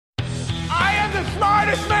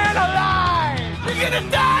smartest man alive! You're gonna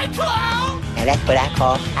die, clown! And that's what I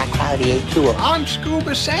call high-quality A2. I'm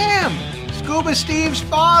Scuba Sam, Scuba Steve's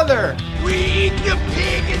father. We eat the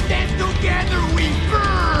pig and then together we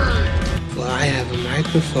burn! Well, I have a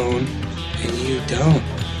microphone and you don't.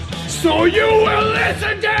 So you will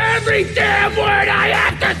listen to every damn word I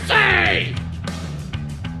have to say!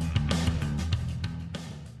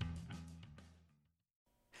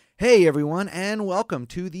 Hey everyone, and welcome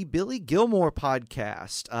to the Billy Gilmore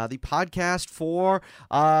podcast, the podcast for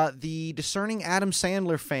the discerning Adam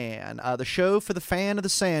Sandler fan, the show for the fan of the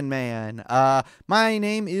Sandman. My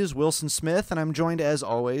name is Wilson Smith, and I'm joined as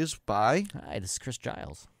always by... Hi, this is Chris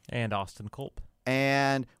Giles. And Austin Culp.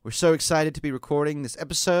 And we're so excited to be recording this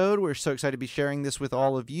episode. We're so excited to be sharing this with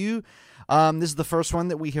all of you. This is the first one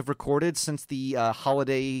that we have recorded since the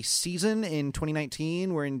holiday season in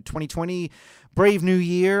 2019. We're in 2020. Brave New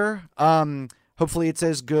Year. Hopefully it's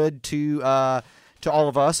as good to all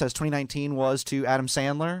of us as 2019 was to Adam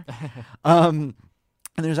Sandler. And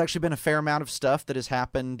there's actually been a fair amount of stuff that has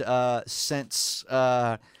happened since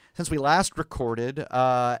we last recorded,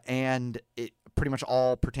 and it pretty much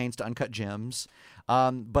all pertains to Uncut Gems.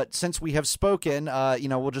 But since we have spoken,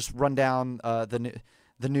 we'll just run down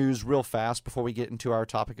the news real fast before we get into our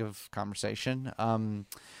topic of conversation.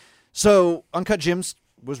 So Uncut Gems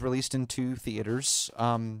was released in 2 theaters.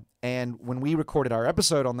 And when we recorded our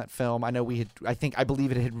episode on that film, I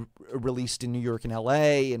believe it had released in New York and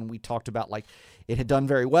LA, and we talked about like it had done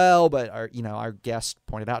very well, but our guest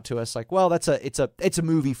pointed out to us like, well, it's a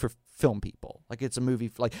movie for film people. Like it's a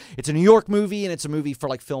movie it's a New York movie, and it's a movie for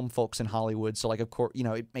like film folks in Hollywood. So like, of course,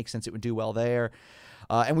 it makes sense it would do well there.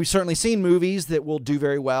 And we've certainly seen movies that will do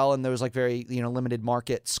very well in those like very, limited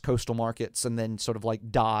markets, coastal markets, and then sort of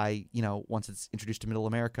like die, once it's introduced to middle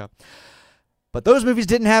America. But those movies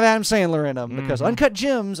didn't have Adam Sandler in them because Uncut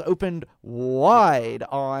Gems opened wide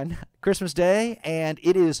on Christmas Day, and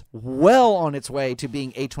it is well on its way to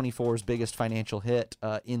being A24's biggest financial hit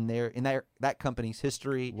in that company's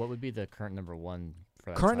history. What would be the current number one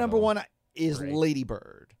for that Current title? number one is Great. Lady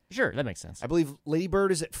Bird. Sure, that makes sense. I believe Lady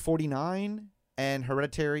Bird is at 49, and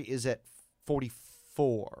Hereditary is at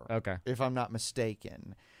 44. Okay. If I'm not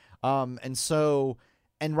mistaken. And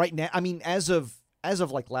right now, I mean, as of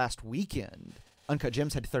like last weekend, Uncut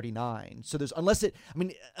Gems had 39. So unless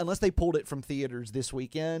they pulled it from theaters this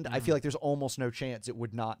weekend, I feel like there's almost no chance it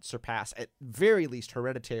would not surpass at very least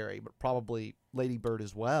Hereditary, but probably Lady Bird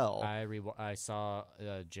as well. I saw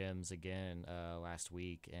Gems again last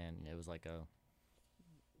week, and it was like a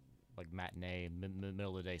matinee,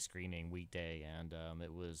 middle of the day screening weekday, and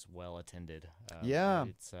it was well attended. Yeah,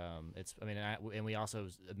 and we also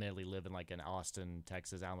admittedly live in like an Austin,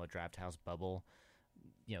 Texas Alamo Drafthouse bubble.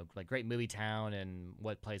 Like great movie town, and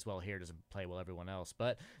what plays well here doesn't play well everyone else.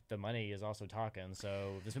 But the money is also talking,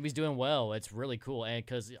 so this movie's doing well. It's really cool, and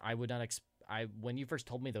because I would not when you first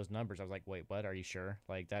told me those numbers, I was like, wait, what? Are you sure?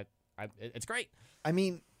 Like that? It's great. I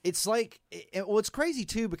mean, it's like, it's crazy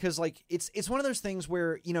too, because like it's one of those things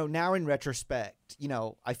where, now in retrospect,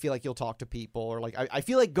 I feel like you'll talk to people, or like I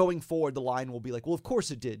feel like going forward the line will be like, well, of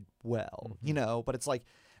course it did well, but it's like,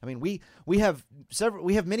 I mean, we have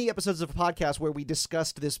many episodes of a podcast where we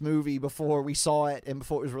discussed this movie before we saw it and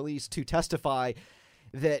before it was released to testify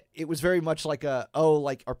that it was very much like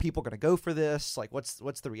are people going to go for this? Like,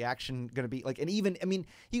 what's the reaction going to be? Like, and even, I mean,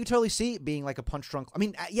 you could totally see it being like a Punch Drunk. I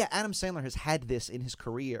mean, yeah, Adam Sandler has had this in his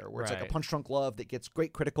career where it's like a Punch Drunk Love that gets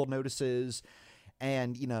great critical notices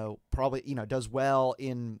and, probably, does well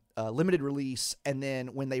in limited release. And then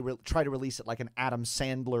when they try to release it like an Adam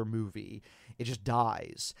Sandler movie, it just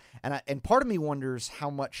dies. And part of me wonders how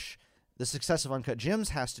much the success of Uncut Gems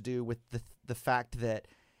has to do with the fact that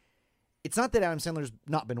it's not that Adam Sandler's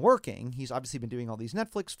not been working. He's obviously been doing all these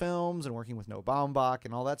Netflix films and working with Noah Baumbach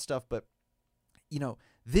and all that stuff. But,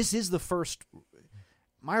 this is the first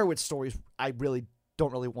Meyerowitz stories I really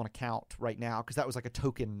don't really want to count right now, because that was like a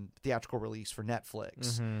token theatrical release for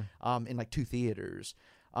Netflix in like 2 theaters.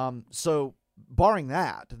 So barring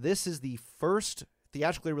that, this is the first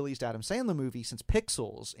theatrically released Adam Sandler movie since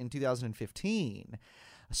Pixels in 2015.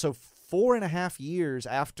 So 4.5 years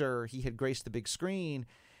after he had graced the big screen.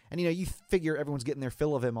 And, you figure everyone's getting their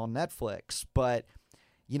fill of him on Netflix, but,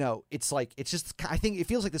 it's like, it's just, I think it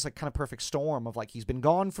feels like this like kind of perfect storm of like, he's been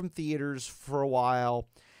gone from theaters for a while.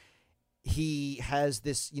 He has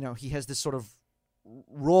this, sort of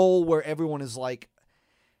role where everyone is like,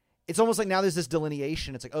 it's almost like now there's this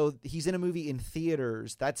delineation. It's like, oh, he's in a movie in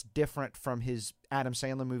theaters. That's different from his Adam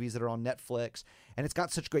Sandler movies that are on Netflix. And it's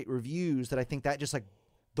got such great reviews that I think that just like,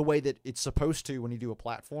 the way that it's supposed to when you do a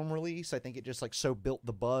platform release, I think it just like so built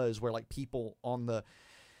the buzz where like people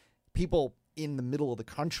in the middle of the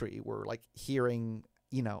country were like hearing,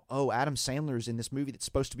 oh, Adam Sandler's in this movie he's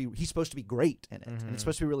supposed to be great in it, and it's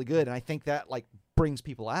supposed to be really good, and I think that like brings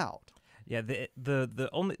people out. Yeah,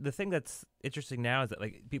 the thing that's interesting now is that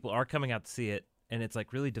like people are coming out to see it, and it's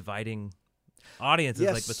like really dividing audiences.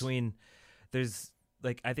 Yes. Like between there's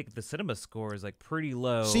like I think the cinema score is like pretty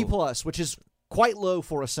low, C+, which is quite low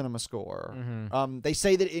for a cinema score. They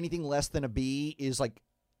say that anything less than a B is like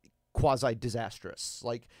quasi disastrous.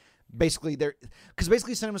 Like basically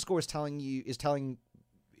cinema score is telling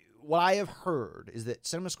what I have heard is that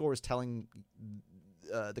cinema score is telling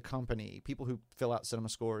the company, people who fill out cinema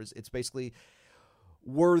scores, it's basically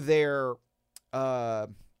were their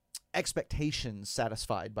expectations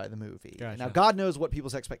satisfied by the movie. Gotcha. Now, God knows what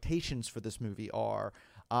people's expectations for this movie are,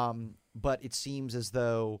 but it seems as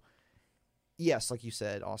though, yes, like you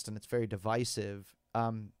said, Austin, it's very divisive.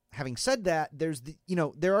 Having said that,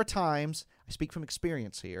 there are times, I speak from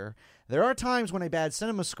experience here, there are times when a bad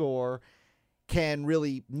cinema score can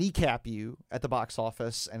really kneecap you at the box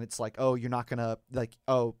office, and it's like, oh, you're not gonna like,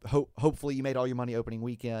 oh, hopefully you made all your money opening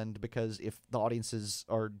weekend, because if the audiences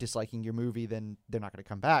are disliking your movie, then they're not gonna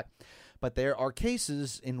come back. But there are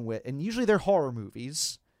cases in which, and usually they're horror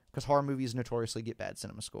movies, because horror movies notoriously get bad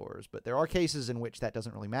cinema scores, but there are cases in which that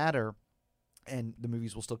doesn't really matter, and the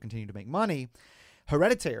movies will still continue to make money.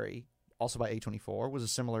 Hereditary, also by A24, was a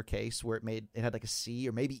similar case where it had like a C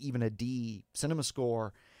or maybe even a D cinema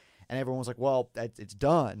score, and everyone was like, well, it's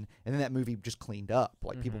done. And then that movie just cleaned up.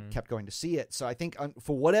 Like, people kept going to see it. So I think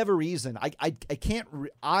for whatever reason,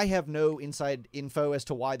 I have no inside info as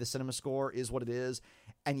to why the cinema score is what it is,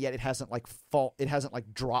 and yet it hasn't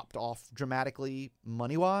dropped off dramatically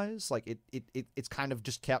money-wise. Like, it's kind of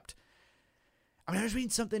just kept. I mean, I was reading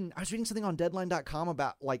something on Deadline.com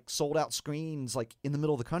about like sold out screens like in the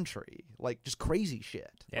middle of the country, like just crazy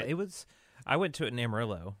shit. Yeah, like, it was. I went to it in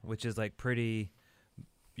Amarillo, which is like pretty,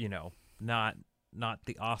 not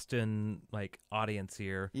the Austin like audience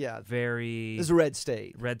here. Yeah, very. This is a red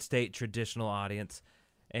state. Red state traditional audience,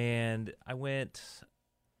 and I went.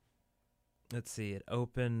 Let's see, it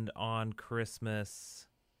opened on Christmas.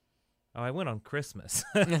 Oh, I went on Christmas.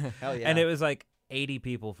 Hell yeah! And it was like 80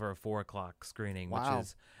 people for a 4:00 screening, wow. Which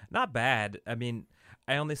is not bad. I mean,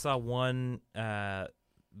 I only saw one,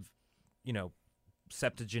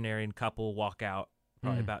 septuagenarian couple walk out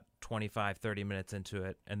probably about 25, 30 minutes into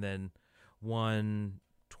it, and then one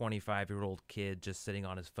 25-year-old kid just sitting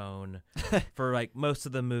on his phone for like most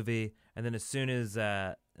of the movie, and then as soon as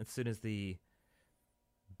the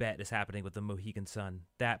bet is happening with the Mohegan Sun,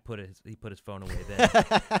 he put his phone away then.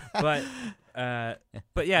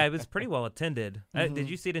 but yeah, it was pretty well attended. Did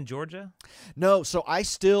you see it in Georgia? No, so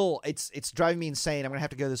it's driving me insane. I'm gonna have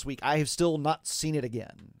to go this week. I have still not seen it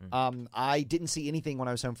again. I didn't see anything when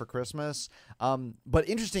I was home for Christmas. But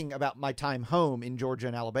interesting about my time home in Georgia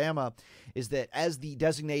and Alabama is that as the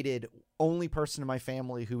designated only person in my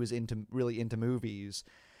family who was really into movies,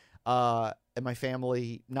 and my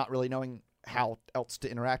family not really knowing how else to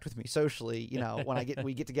interact with me socially, when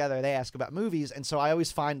we get together, they ask about movies. And so I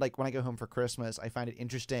always find, like, when I go home for Christmas, I find it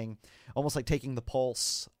interesting, almost like taking the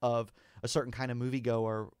pulse of a certain kind of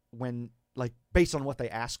moviegoer when, like, based on what they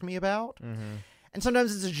ask me about. And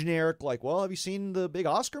sometimes it's a generic, like, well, have you seen the big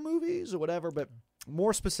Oscar movies or whatever? But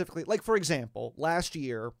more specifically, like, for example, last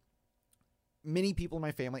year, many people in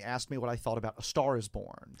my family asked me what I thought about A Star is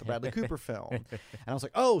Born, the Bradley Cooper film. And I was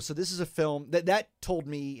like, oh, so this is a film that told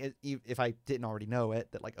me, if I didn't already know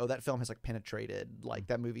it, that like, oh, that film has like penetrated, like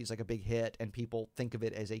that movie is like a big hit and people think of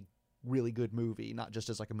it as a really good movie, not just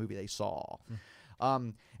as like a movie they saw.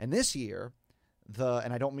 And this year,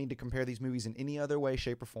 and I don't mean to compare these movies in any other way,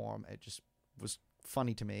 shape, or form, it just was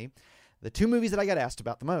funny to me. The two movies that I got asked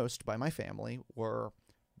about the most by my family were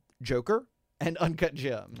Joker and Uncut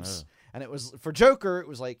Gems. And it was, for Joker, it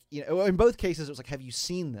was like, in both cases, it was like, have you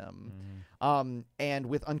seen them? And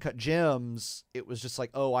with Uncut Gems, it was just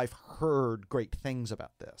like, oh, I've heard great things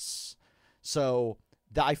about this. So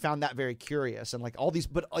I found that very curious. And like all these,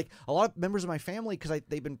 but like a lot of members of my family, because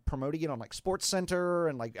they've been promoting it on like Sports Center,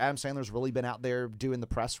 and like Adam Sandler's really been out there doing the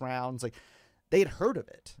press rounds. Like they had heard of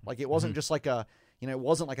it. Like it wasn't just like it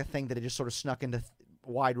wasn't like a thing that had just sort of snuck into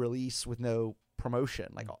wide release with no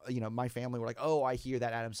promotion. Like, my family were like, oh, I hear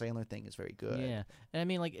that Adam Sandler thing is very good. Yeah. And I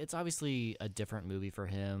mean, like, it's obviously a different movie for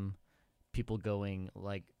him. People going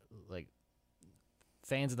like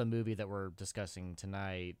fans of the movie that we're discussing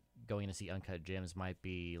tonight going to see Uncut Gems might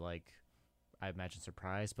be like, I imagine,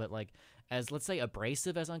 surprised, but like, as let's say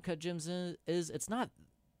abrasive as Uncut Gems is, it's not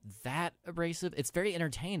that abrasive. It's very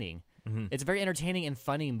entertaining. It's a very entertaining and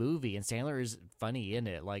funny movie, and Sandler is funny in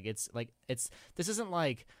it. Like, this isn't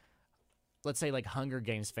like let's say like Hunger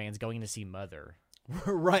Games fans going to see Mother.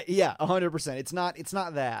 Right? Yeah, 100%. It's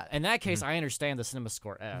not that. In that case, I understand the Cinema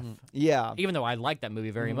Score F. Yeah. Even though I like that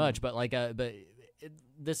movie very much, but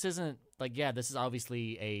this isn't like this is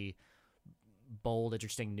obviously a bold,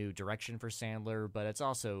 interesting new direction for Sandler, but it's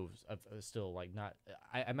also still like not.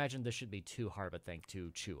 I imagine this should be too hard of a thing to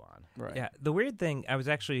chew on. Right. Yeah, the weird thing, I was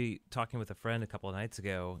actually talking with a friend a couple of nights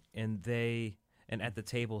ago, and at the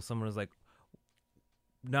table, someone was like,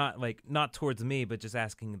 not towards me, but just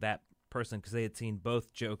asking that person because they had seen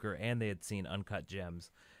both Joker and they had seen Uncut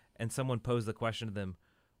Gems, and someone posed the question to them,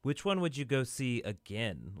 which one would you go see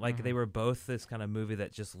again? Like they were both this kind of movie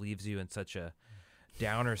that just leaves you in such a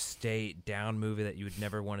downer state, down movie that you would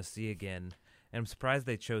never want to see again. And I'm surprised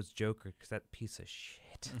they chose Joker because that piece of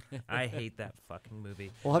shit. I hate that fucking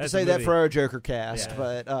movie. We'll have to That's say a that movie. for our Joker cast, Yeah.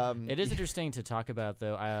 but It is interesting to talk about,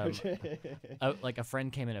 though. Like a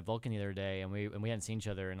friend came in at Vulcan the other day, and we hadn't seen each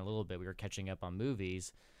other in a little bit. We were catching up on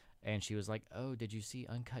movies, and she was like, "Oh, did you see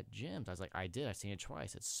Uncut Gems?" I was like, "I did. I've seen it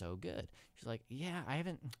twice. It's so good." She's like, "Yeah, I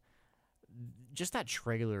haven't." Just that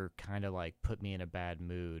trailer kind of like put me in a bad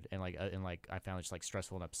mood, and I found it just like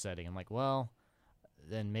stressful and upsetting. I'm like, well,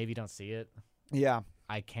 then maybe don't see it. yeah.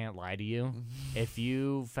 I can't lie to you. If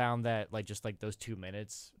you found that like just like those 2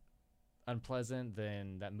 minutes unpleasant,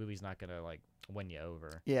 then that movie's not gonna like win you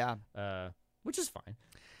over. Yeah. Which is fine.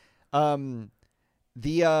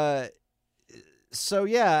 So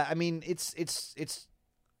yeah, I mean, it's.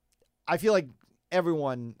 I feel like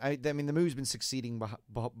everyone. I mean, the movie's been succeeding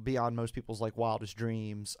beyond most people's like wildest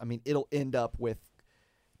dreams. I mean, it'll end up with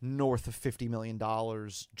north of $50 million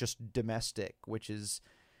just domestic, which is.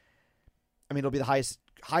 I mean, it'll be the highest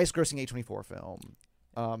grossing A24 film,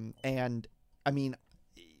 and I mean,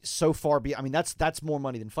 so far, I mean, that's more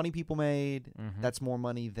money than Funny People made. That's more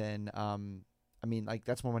money than I mean, like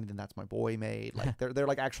that's more money than That's My Boy made. Like they're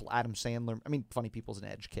like actual Adam Sandler. I mean, Funny People's an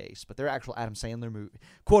edge case, but they're actual Adam Sandler movie,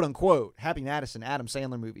 quote unquote, Happy Madison, Adam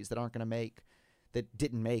Sandler movies that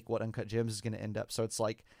didn't make what Uncut Gems is going to end up. So it's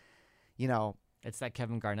like, you know. It's that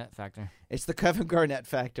Kevin Garnett factor. It's the Kevin Garnett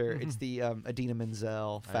factor. It's the Idina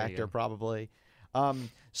Menzel factor, probably.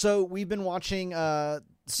 So we've been watching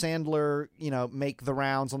Sandler, make the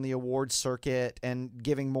rounds on the awards circuit and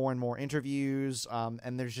giving more and more interviews.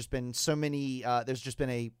 And there's just been so many. There's just been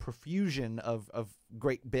a profusion of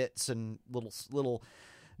great bits and little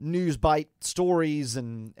news bite stories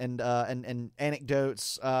and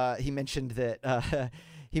anecdotes. He mentioned that.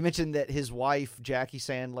 He mentioned that his wife, Jackie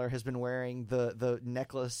Sandler, has been wearing the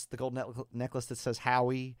necklace, the gold necklace that says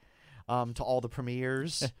Howie, to all the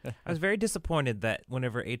premieres. I was very disappointed that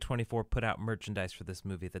whenever A24 put out merchandise for this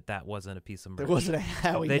movie, that wasn't a piece of merch. There wasn't a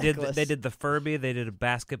Howie necklace. They did the Furby, they did a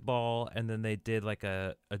basketball, and then they did like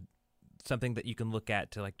a something that you can look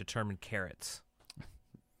at to like determine carats.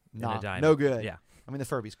 No good. Yeah. I mean, the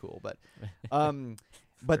Furby's cool, but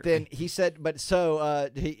then he said,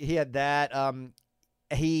 he had that.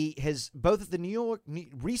 He has both at the New York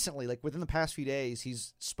recently, like within the past few days,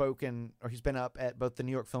 he's been up at both the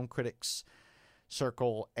New York Film Critics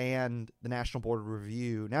Circle and the National Board of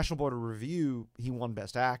Review. National Board of Review, he won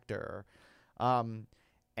Best Actor, and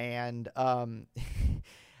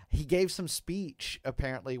he gave some speech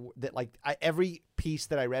apparently that like every piece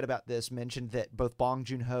that I read about this mentioned that both Bong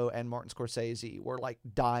Joon-ho and Martin Scorsese were like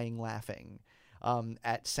dying laughing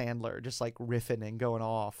at Sandler, just like riffing and going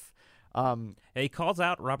off. He calls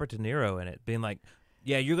out Robert De Niro in it, being like,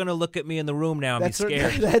 "Yeah, you're gonna look at me in the room now and be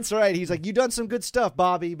scared." That's right. He's like, "You done some good stuff,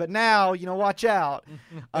 Bobby, but now watch out."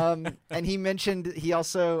 And he mentioned he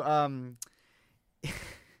also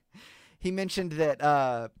he mentioned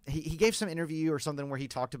that he gave some interview or something where he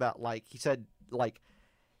talked about like he said like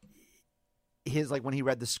his like when he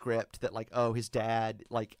read the script that like his dad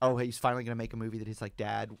like he's finally gonna make a movie that his like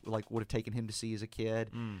dad like would have taken him to see as a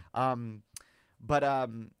kid. And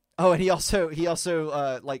he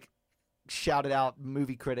also like shouted out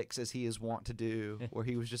movie critics as he is wont to do, where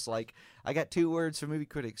he was just like, "I got 2 words for movie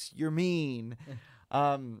critics: you're mean."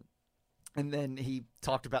 And then he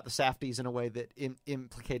talked about the Safdies in a way that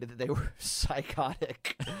implicated that they were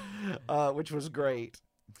psychotic, which was great.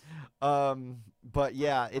 But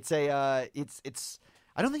yeah, it's I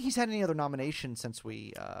don't think he's had any other nominations since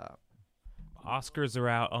we. Oscars are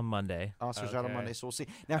out on Monday. Oscars out on Monday, so we'll see.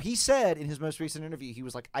 Now, he said in his most recent interview, he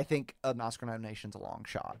was like, "I think an Oscar nomination's a long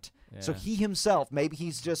shot." Yeah. So he himself, maybe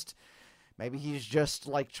he's just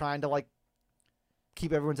like trying to like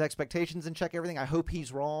keep everyone's expectations and check everything. I hope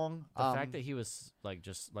he's wrong. The fact that he was like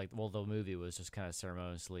the movie was just kind of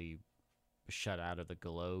ceremoniously shut out of the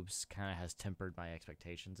Globes kind of has tempered my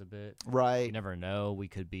expectations a bit. Right. You never know. We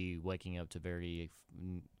could be waking up to very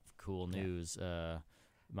cool news.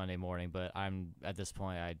 Monday morning, but I'm at this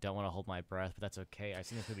point I don't want to hold my breath, but that's okay. I've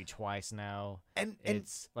seen this movie twice now, and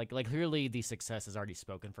it's like clearly the success has already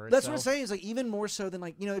spoken for itself. That's what I'm saying. Is like even more so than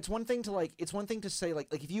like it's one thing to say like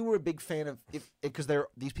if you were a big fan of because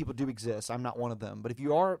these people do exist. I'm not one of them, but if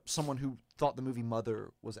you are someone who thought the movie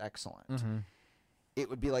Mother was excellent, it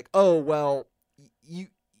would be like, oh well, you.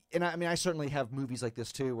 And I certainly have movies like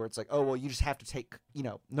this too, where it's like, oh well, you just have to take,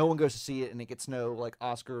 no one goes to see it, and it gets no like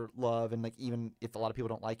Oscar love, and like even if a lot of people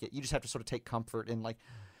don't like it, you just have to sort of take comfort in like,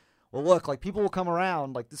 well, look, like people will come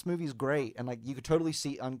around, like this movie is great, and like you could totally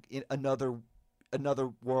see in another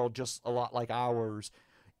world just a lot like ours,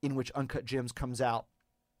 in which Uncut Gems comes out,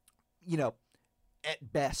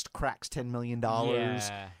 at best cracks $10 million.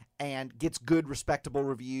 And gets good, respectable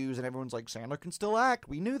reviews, and everyone's like, Sandler can still act.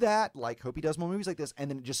 We knew that. Like, hope he does more movies like this. And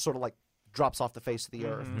then it just sort of like drops off the face of the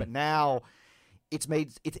earth. But now it's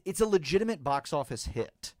a legitimate box office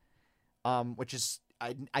hit, which is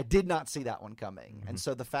I did not see that one coming. And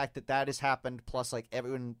so the fact that has happened, plus like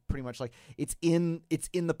everyone pretty much like it's in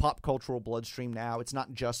the pop cultural bloodstream now. It's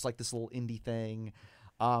not just like this little indie thing.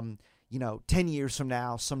 10 years from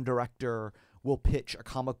now, some director will pitch a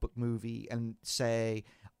comic book movie and say,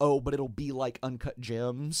 oh, but it'll be like Uncut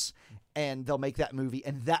Gems, and they'll make that movie,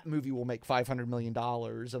 and that movie will make $500 million,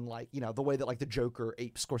 and like the way that like the Joker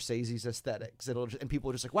apes Scorsese's aesthetics, and people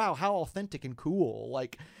are just like, wow, how authentic and cool,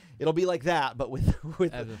 like it'll be like that, but with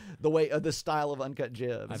the way of the style of Uncut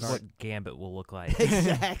Gems. That's what Gambit will look like.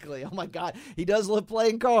 Exactly. Oh my God, he does love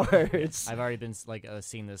playing cards. I've already been like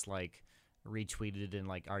seeing this like retweeted and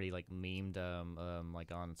like already like memed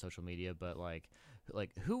like on social media, but like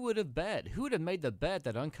who would have made the bet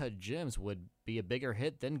that Uncut Gems would be a bigger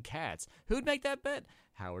hit than Cats? Who'd make that bet?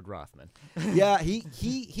 Howard Rothman. Yeah, he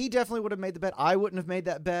definitely would have made the bet. I wouldn't have made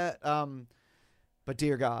that bet. But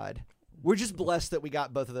dear God, we're just blessed that we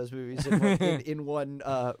got both of those movies in one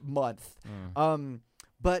month.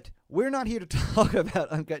 But we're not here to talk about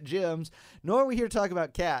Uncut Gems, nor are we here to talk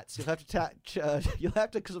about Cats. You'll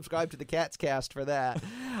have to subscribe to the Cats Cast for that.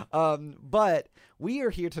 But we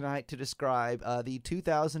are here tonight to describe the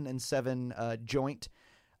 2007 joint,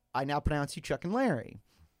 I Now Pronounce You Chuck and Larry.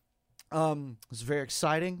 It was very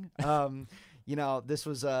exciting. This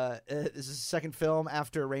was the second film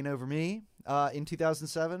after Reign Over Me in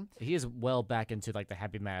 2007. He is well back into like the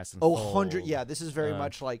Happy Mass and 100. Yeah, this is very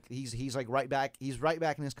much like he's like right back. He's right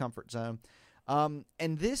back in his comfort zone. And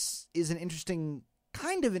this is an interesting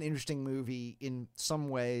movie in some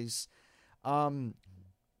ways. I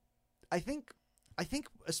think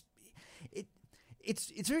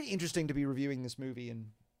it's very interesting to be reviewing this movie in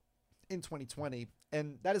 2020,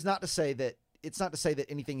 and that is not to say that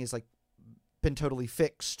anything is like been totally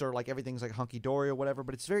fixed or like everything's like hunky-dory or whatever,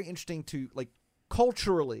 but it's very interesting to like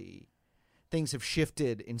culturally things have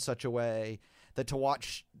shifted in such a way that to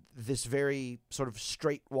watch this very sort of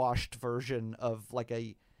straight-washed version of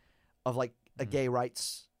a gay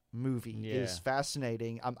rights movie is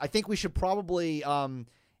fascinating. I think we should probably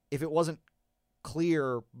if it wasn't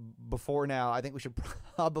clear before now, I think we should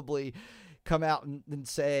probably come out and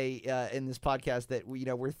say in this podcast that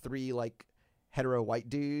we're three like hetero white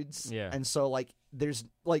dudes, and so like there's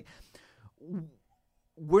like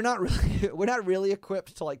we're not really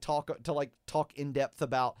equipped to talk in depth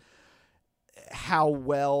about how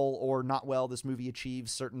well or not well this movie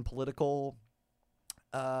achieves certain political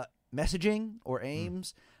messaging or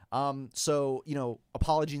aims. So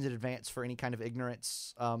apologies in advance for any kind of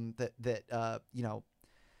ignorance that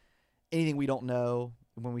anything we don't know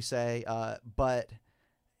when we say, but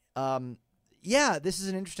yeah, this is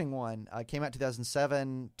an interesting one. Came out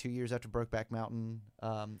 2007, 2 years after Brokeback Mountain,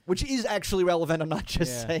 which is actually relevant. I'm not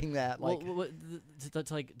just saying that. Like, well,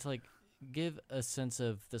 to give a sense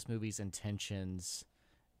of this movie's intentions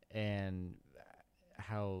and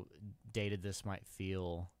how dated this might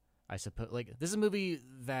feel. I suppose this is a movie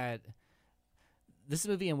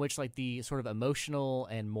in which like the sort of emotional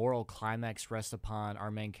and moral climax rests upon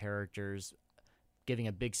our main characters giving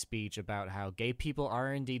a big speech about how gay people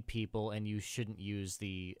are indeed people and you shouldn't use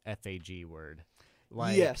the FAG word.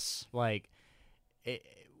 Yes.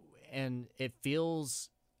 And it feels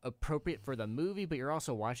appropriate for the movie, but you're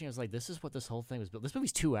also watching. It's like, this is what this whole thing was built. This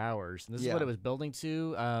movie's 2 hours, and this is what it was building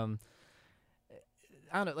to. I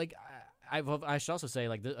don't know. Like, I should also say,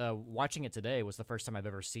 like, watching it today was the first time I've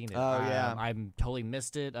ever seen it. Oh, yeah. I'm totally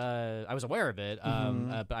missed it. I was aware of it,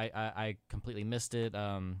 but I completely missed it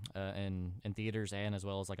in theaters and as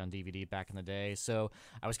well as like on DVD back in the day. So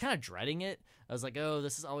I was kind of dreading it. I was like, oh,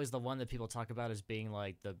 this is always the one that people talk about as being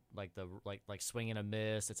like the swing and a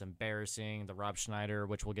miss. It's embarrassing. The Rob Schneider,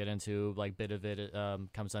 which we'll get into, like bit of it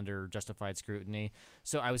comes under justified scrutiny.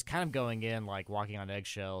 So I was kind of going in like walking on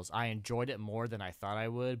eggshells. I enjoyed it more than I thought I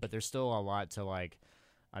would, but there's still a lot to like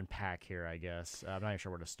unpack here, I guess. I'm not even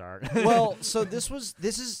sure where to start. Well, so this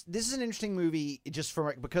is an interesting movie just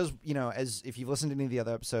for because as if you've listened to any of the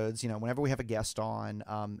other episodes, whenever we have a guest on,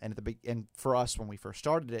 and for us when we first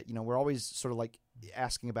started it, we're always sort of like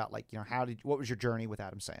asking about like what was your journey with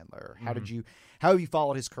Adam Sandler? How have you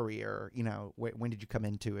followed his career? When did you come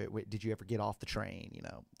into it? Did you ever get off the train?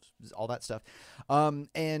 All that stuff.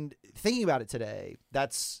 And thinking about it today,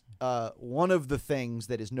 that's one of the things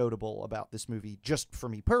that is notable about this movie, just for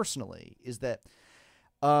me personally, is that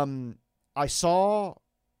I saw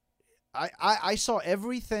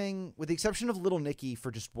everything with the exception of Little Nicky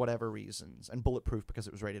for just whatever reasons, and Bulletproof because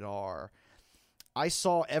it was rated R. I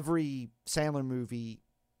saw every Sandler movie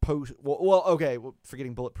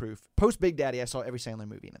forgetting Bulletproof. Post Big Daddy, I saw every Sandler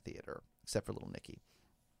movie in a theater except for Little Nicky,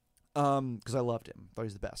 because I loved him, thought he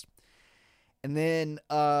was the best. And then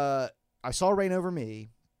I saw Reign Over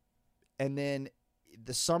Me, and then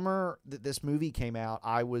the summer that this movie came out,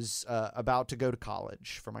 I was about to go to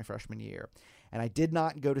college for my freshman year, and I did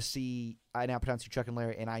not go to see I Now Pronounce You Chuck and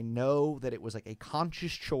Larry, and I know that it was like a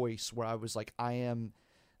conscious choice where I was like, I am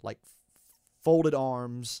like folded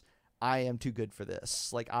arms. I am too good for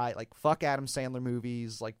this. Like fuck Adam Sandler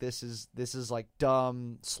movies. Like this is like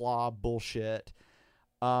dumb slob bullshit.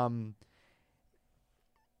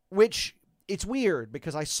 Which it's weird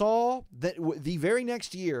because I saw that the very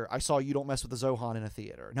next year I saw You Don't Mess with the Zohan in a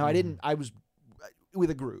theater. Now I didn't. I was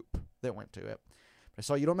with a group that went to it. But I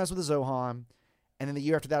saw You Don't Mess with the Zohan, and then the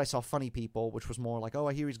year after that I saw Funny People, which was more like, oh,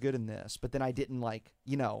 I hear he's good in this. But then I didn't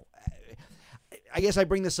I guess I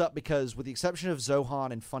bring this up because with the exception of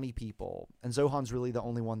Zohan and Funny People, and Zohan's really the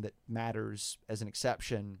only one that matters as an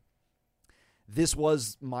exception, this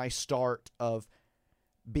was my start of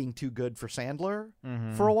being too good for Sandler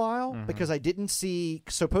for a while because I didn't see,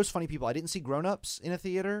 so post Funny People, I didn't see Grown Ups in a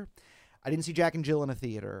theater. I didn't see Jack and Jill in a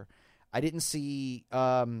theater. I didn't see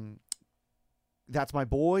That's My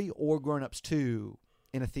Boy or Grown Ups 2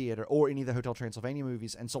 in a theater or any of the Hotel Transylvania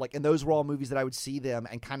movies. And so and those were all movies that I would see them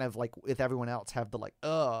and kind of like with everyone else have the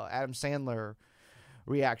Adam Sandler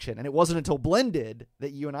reaction. And it wasn't until Blended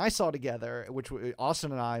that you and I saw together,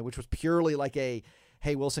 Austin and I, which was purely like a,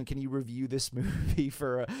 hey Wilson, can you review this movie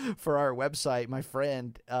for our website? My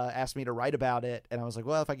friend asked me to write about it, and I was like,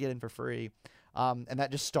 well, if I get in for free, and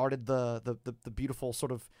that just started the beautiful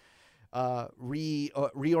sort of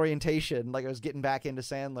reorientation. Like I was getting back into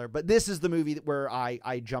Sandler, but this is the movie where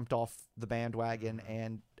I jumped off the bandwagon,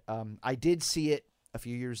 and I did see it a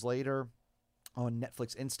few years later on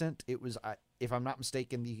Netflix Instant. It was, if I'm not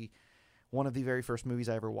mistaken, one of the very first movies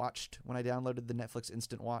I ever watched when I downloaded the Netflix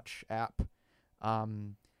Instant Watch app.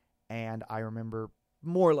 And I remember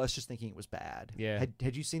more or less just thinking it was bad. Yeah.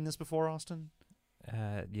 Had you seen this before, Austin?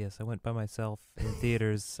 Yes, I went by myself in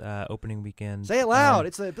theaters opening weekend. Say it loud.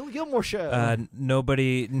 It's the Billy Gilmore show.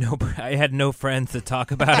 Nobody. I had no friends to talk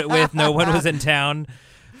about it with. No one was in town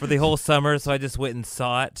for the whole summer, so I just went and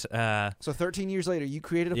saw it. So 13 years later, you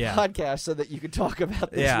created a podcast so that you could talk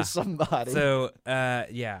about this with somebody. So,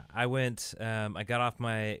 I went. I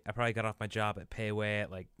probably got off my job at Payway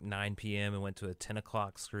at like 9 p.m. and went to a 10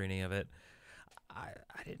 o'clock screening of it. I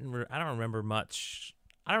don't remember much.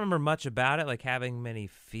 I don't remember much about it, like having many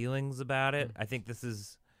feelings about it. I think this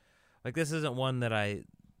isn't one that I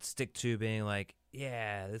stick to being like,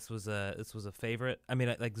 yeah, this was a favorite. I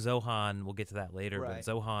mean, like Zohan, we'll get to that later, right.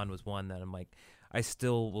 But Zohan was one that I'm like, I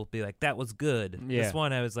still will be like, that was good. Yeah. This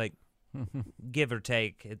one I was like, give or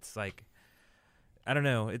take. It's like, I don't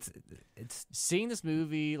know. It's seeing this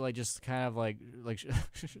movie like just kind of like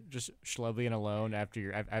just schlubbing alone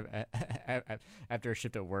after after a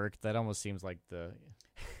shift at work. That almost seems like the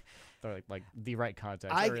right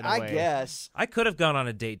context. I guess I could have gone on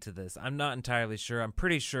a date to this. I'm not entirely sure. I'm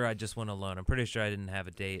pretty sure I just went alone. I'm pretty sure I didn't have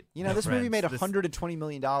a date. This movie made $120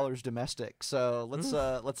 million domestic. So let's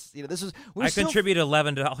this is. I contribute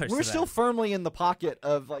 $11. We're still firmly in the pocket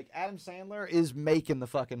of like Adam Sandler is making the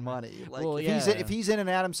fucking money. Like if he's in an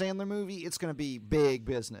Adam Sandler movie, it's going to be big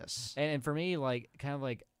business. And for me, like kind of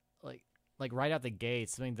like right out the gate,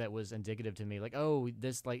 something that was indicative to me, like, oh,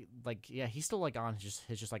 this he's still like on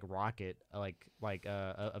his just like rocket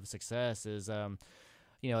of success is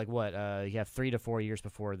you know, like what? You have 3 to 4 years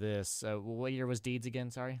before this. What year was Deeds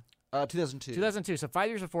again? Sorry. 2002. 2002. So 5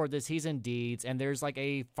 years before this, he's in Deeds, and there's like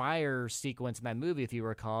a fire sequence in that movie, if you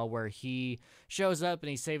recall, where he shows up and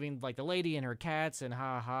he's saving like the lady and her cats, and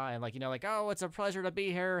and like, you know, like, oh, it's a pleasure to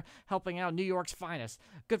be here helping out New York's finest.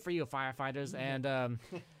 Good for you, firefighters. And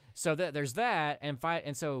so there's that, and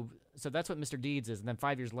so that's what Mr. Deeds is. And then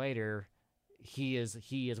 5 years later, he is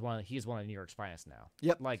one of New York's finest now.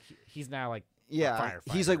 Yep. Like he's now like. Yeah,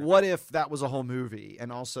 he's like, what if that was a whole movie, and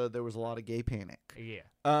also there was a lot of gay panic?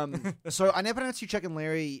 Yeah. So I never asked you, Chuck and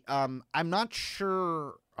Larry. I'm not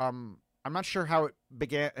sure. I'm not sure how it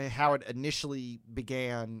began, how it initially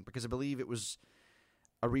began, because I believe it was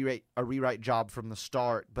a rewrite job from the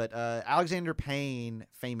start. But Alexander Payne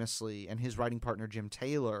famously, and his writing partner Jim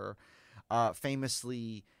Taylor,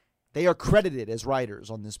 famously, they are credited as writers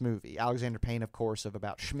on this movie. Alexander Payne, of course, of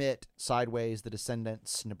About Schmidt, Sideways, The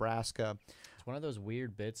Descendants, Nebraska. It's one of those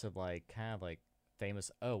weird bits of like kind of like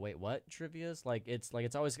famous oh wait what trivias, like it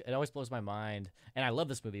always blows my mind, and I love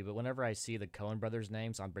this movie, but whenever I see the Coen brothers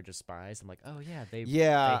names on Bridge of Spies, I'm like, oh yeah, they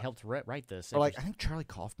helped write this. Or like I think Charlie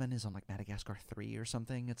Kaufman is on like Madagascar 3 or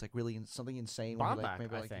something. It's like really something insane.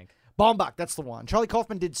 Baumbach, I think. Baumbach, that's the one. Charlie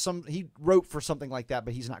Kaufman he wrote for something like that,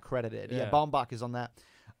 but he's not credited. Yeah, Baumbach is on that.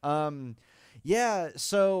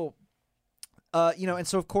 So you know, and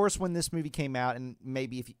so of course when this movie came out, and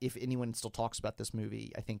maybe if anyone still talks about this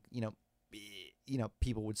movie, I think, you know,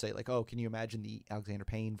 people would say like, oh, can you imagine the Alexander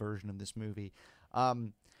Payne version of this movie?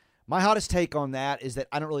 My hottest take on that is that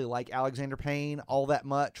I don't really like Alexander Payne all that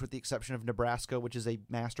much, with the exception of Nebraska, which is a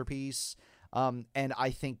masterpiece. And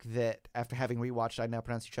I think that after having rewatched I Now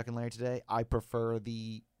Pronounce You Chuck and Larry today, I prefer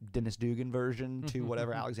the Dennis Dugan version to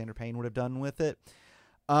whatever Alexander Payne would have done with it.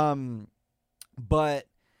 But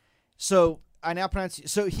so I Now Pronounce You.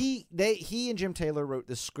 So he and Jim Taylor wrote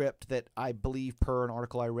this script that I believe, per an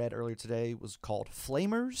article I read earlier today, was called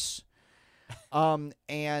Flamers. And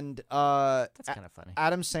that's kind of funny.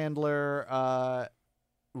 Adam Sandler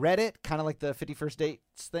read it, kind of like the 51st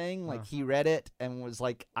Dates thing. Like he read it and was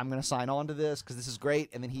like, I'm going to sign on to this because this is great.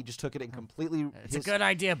 And then he just took it and completely... It's a good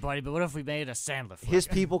idea, buddy, but what if we made a Sandler flick? His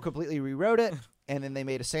people completely rewrote it, and then they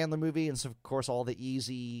made a Sandler movie. And so, of course, all the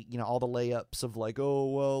easy, you know, all the layups of like,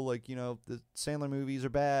 oh, well, like, you know, the Sandler movies are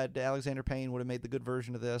bad. Alexander Payne would have made the good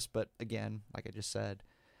version of this. But again, like I just said,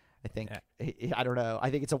 I think, I don't know.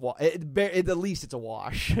 I think it's at least it's a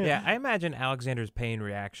wash. Yeah, I imagine Alexander Payne's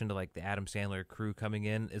reaction to like the Adam Sandler crew coming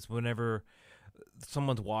in is whenever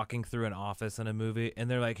someone's walking through an office in a movie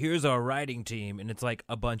and they're like, here's our writing team, and it's like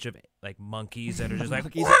a bunch of like monkeys that are just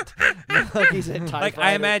like, what? Like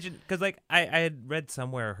I imagine, because like I had read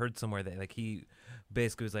somewhere, heard somewhere that like he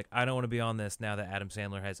basically was like, I don't want to be on this now that Adam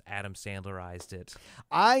Sandler has Adam Sandlerized it.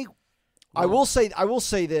 I will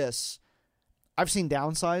say this. I've seen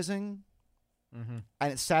Downsizing, and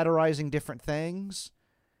it's satirizing different things.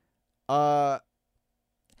 If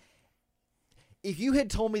you had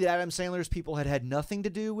told me that Adam Sandler's people had nothing to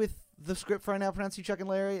do with the script for I Now Pronounce You Chuck and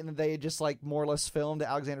Larry, and that they had just like more or less filmed the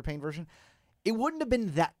Alexander Payne version, it wouldn't have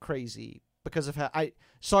been that crazy because of how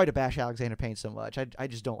sorry to bash Alexander Payne so much. I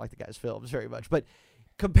just don't like the guy's films very much, but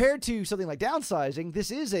compared to something like Downsizing,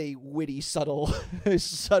 this is a witty, subtle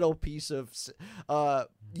piece of,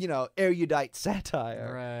 you know, erudite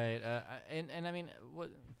satire. Right. And I mean,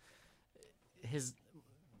 what his,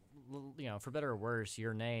 you know, for better or worse,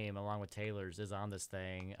 your name along with Taylor's is on this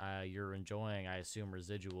thing. You're enjoying, I assume,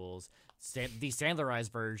 residuals. The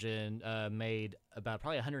Sandlerized version made about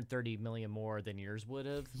probably 130 million more than yours would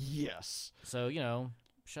have. Yes. So, you know,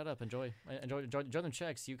 shut up. Enjoy them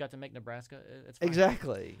checks. You got to make Nebraska. It's fine.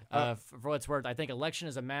 Exactly. For what it's worth, I think Election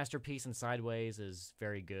is a masterpiece, and Sideways is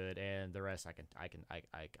very good, and the rest I can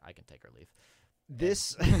take or leave.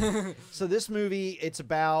 So this movie, it's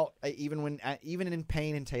about even in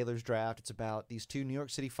Payne and Taylor's draft, it's about these two New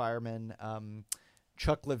York City firemen,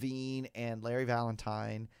 Chuck Levine and Larry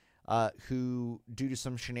Valentine, who, due to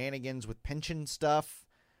some shenanigans with pension stuff,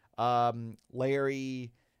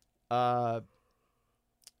 Larry. The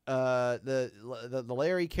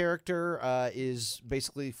Larry character is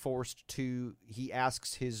basically forced to. He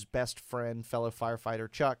asks his best friend, fellow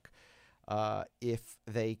firefighter Chuck, if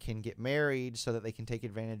they can get married so that they can take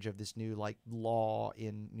advantage of this new like law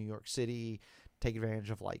in New York City, take advantage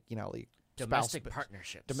of like, you know, like domestic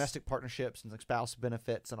partnerships and like spouse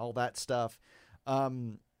benefits and all that stuff.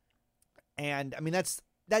 And I mean that's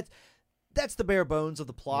the bare bones of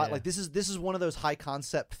the plot. Yeah. Like this is one of those high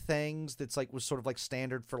concept things that's like was sort of like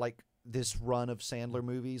standard for like this run of Sandler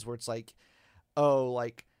movies where it's like, oh,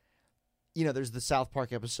 like there's the South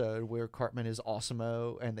Park episode where Cartman is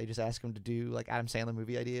Awesome-O, and they just ask him to do like Adam Sandler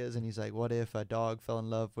movie ideas, and he's like, "What if a dog fell in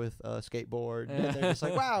love with a skateboard?" And they're just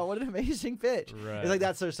like, "Wow, what an amazing pitch!" Right. It's like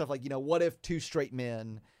that sort of stuff. Like, what if two straight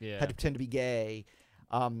men Yeah. had to pretend to be gay,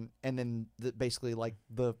 and then basically like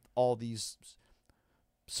all these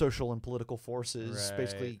social and political forces Right.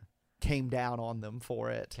 basically came down on them for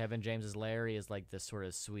it. Kevin James's Larry is like this sort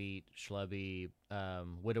of sweet, schlubby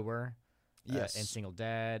widower. Yes. And single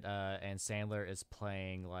dad, and Sandler is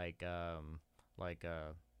playing like kind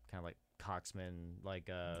of like Coxman, like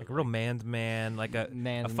a real man's man, like a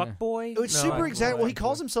man, fuck boy. It's super exact. Well, he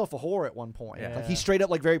calls himself a whore at one point. Yeah. Like he straight up,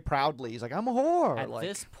 like very proudly, he's like, "I'm a whore." At like,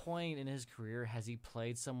 this point in his career, has he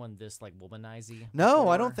played someone this like womanizing? no,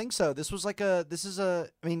 before? I don't think so. This was like I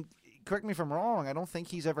mean, correct me if I'm wrong. I don't think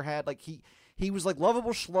he's ever had like he was like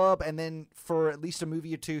lovable schlub, and then for at least a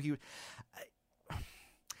movie or two,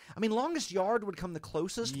 I mean, Longest Yard would come the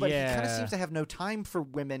closest, but he kind of Yeah. seems to have no time for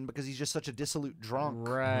women because he's just such a dissolute drunk.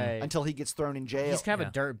 Right. Until he gets thrown in jail. He's kind of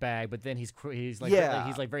a dirtbag, but then he's like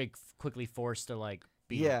he's like very quickly forced to like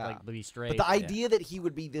be be straight. But the idea that he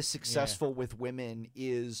would be this successful with women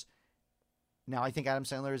is now I think Adam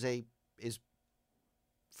Sandler is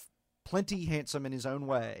plenty handsome in his own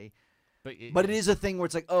way. But it is a thing where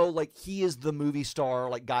it's like, oh, like he is the movie star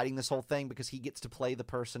like guiding this whole thing because he gets to play the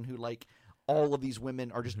person who like all of these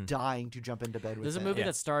women are just dying to jump into bed with There's him. a movie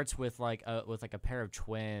that starts with like a pair of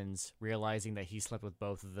twins realizing that he slept with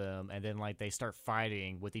both of them, and then like they start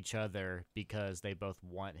fighting with each other because they both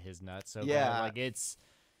want his nuts. So like it's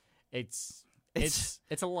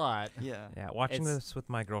a lot. Yeah. Yeah, watching this with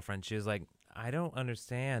my girlfriend, she was like, "I don't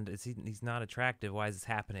understand. He's not attractive. Why is this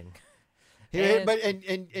happening?"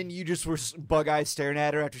 And you just were bug-eyed staring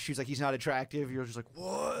at her after she was like, he's not attractive. You're just like,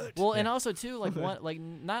 what? Well, and also too, like not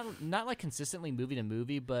like consistently movie to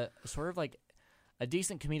movie, but sort of like a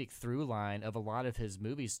decent comedic through line of a lot of his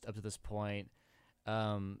movies up to this point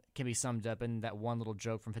can be summed up in that one little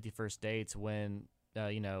joke from 50 First Dates when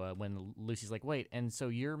when Lucy's like, "Wait, and so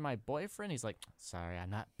you're my boyfriend?" He's like, "Sorry, I'm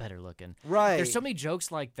not better looking." Right. There's so many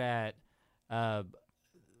jokes like that.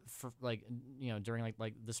 For like during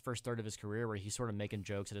like this first third of his career where he's sort of making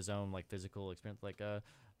jokes at his own like physical experience, like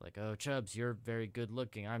oh Chubbs, you're very good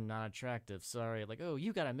looking, I'm not attractive, sorry, like oh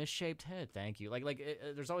you got a misshaped head, thank you,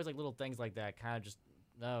 there's always like little things like that, kind of just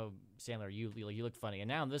oh Sandler, you look funny. And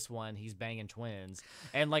now in this one he's banging twins,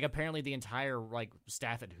 and like apparently the entire like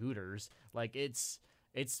staff at Hooters, like it's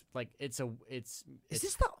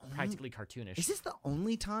practically cartoonish. Is this the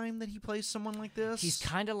only time that he plays someone like this? He's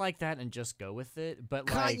kind of like that and Just Go With It, but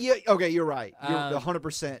yeah, okay, you're right. You're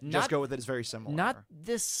 100%. not- Just Go With It is very similar. not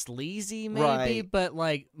this sleazy maybe, Right. but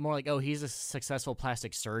like more like, oh, he's a successful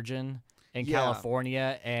plastic surgeon in Yeah.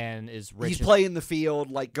 California and is rich. He's playing the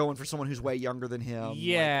field, like going for someone who's way younger than him.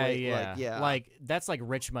 Yeah, like, yeah. Like that's like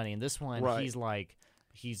rich money. In this one, Right.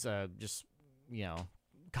 he's just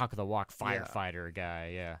cock of the walk firefighter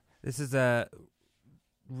guy. Yeah. This is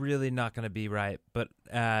really not going to be right, but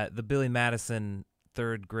the Billy Madison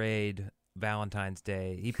third grade Valentine's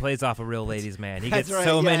Day, he plays off a real ladies' man. He gets That's right.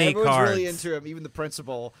 so many everyone's cards. really into him. Even the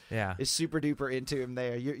principal Yeah. is super duper into him.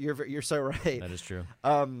 There, you're so right. That is true.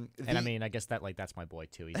 And And I mean, I guess that's my boy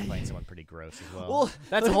too. He's playing someone pretty gross as well. well,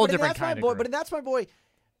 that's a but- whole but different that's my kind of. boy. gross. But that's my boy.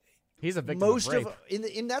 He's a victim Most of rape.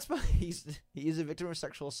 he is a victim of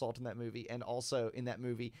sexual assault in that movie, and also in that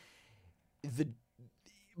movie, the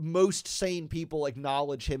most sane people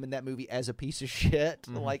acknowledge him in that movie as a piece of shit.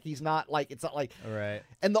 Like he's not like it's not like Right.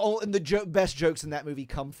 And the best jokes in that movie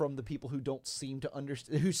come from the people who don't seem to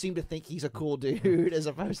understand, who seem to think he's a cool dude as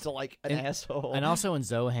opposed to like an asshole. And also in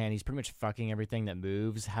Zohan, he's pretty much fucking everything that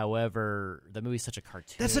moves. However, the movie's such a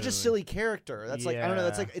cartoon. That's such a silly character. That's like I don't know.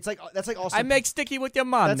 That's like Austin. I make sticky with your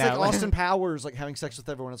mom That's now. like Austin Powers like having sex with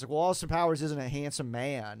everyone. It's like, well, Austin Powers isn't a handsome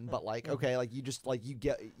man, but like okay, like you just like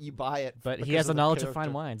you buy it. But he because has the of knowledge of character.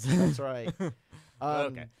 fine wines. That's right.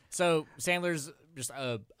 Okay. So Sandler's just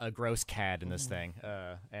a gross cad in this thing.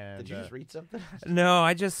 And Did you just read something? No,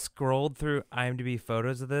 I just scrolled through IMDb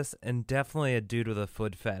photos of this, and definitely a dude with a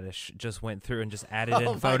foot fetish just went through and just added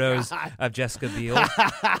in photos of Jessica Biel.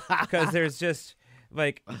 Because there's just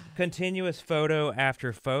like continuous photo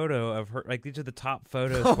after photo of her. Like these are the top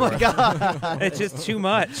photos. Oh my her. god! It's just too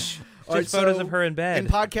much. All right, Just photos so of her in bed. In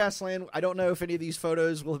podcast land, I don't know if any of these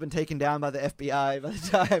photos will have been taken down by the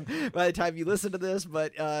FBI by the time you listen to this,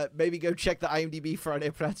 but maybe go check the IMDb for I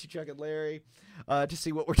Pronounce You Chuck and Larry. to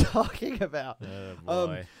see what we're talking about. Oh,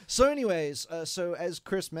 boy. So, anyways, so as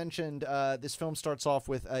Chris mentioned, this film starts off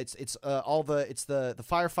with it's the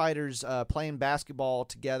firefighters playing basketball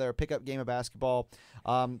together, a pickup game of basketball.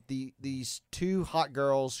 These two hot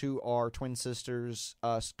girls who are twin sisters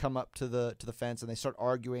come up to the fence and they start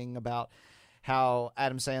arguing about how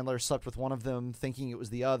Adam Sandler slept with one of them, thinking it was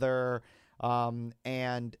the other.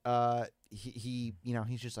 And he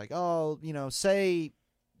he's just like, oh, say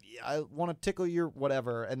I want to tickle your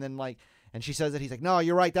whatever, and then and she says that, he's like, no,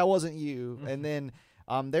 you're right, that wasn't you. And then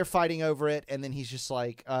they're fighting over it, and then he's just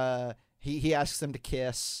like, he asks them to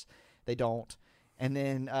kiss, they don't, and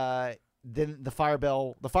then the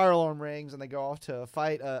fire alarm rings, and they go off to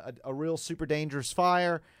fight a real super dangerous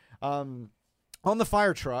fire on the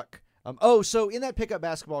fire truck. So in that pickup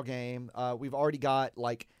basketball game, we've already got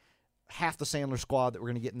half the Sandler squad that we're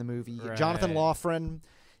going to get in the movie. You get Jonathan Loughran,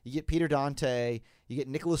 you get Peter Dante, you get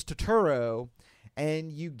Nicholas Turturro,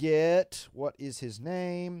 and you get, what is his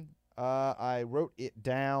name? I wrote it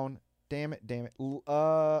down. Damn it.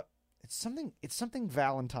 It's something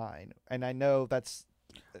Valentine, and I know that's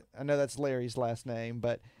Larry's last name,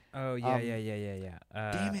 but yeah.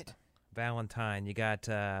 damn it, Valentine. You got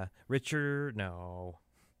Richard. No,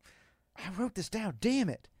 I wrote this down. Damn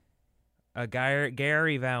it.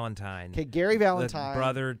 Gary Valentine. Okay, Gary Valentine, the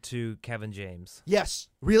brother to Kevin James. Yes,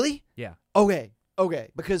 really? Yeah. Okay.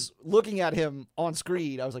 Because looking at him on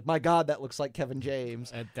screen, I was like, my God, that looks like Kevin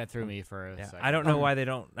James. That threw me for a second. I don't know why they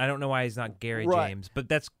don't. I don't know why he's not Gary James, but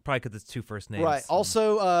that's probably because it's two first names. Right.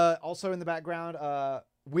 Also in the background,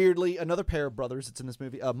 weirdly, another pair of brothers that's in this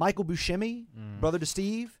movie. Michael Buscemi, brother to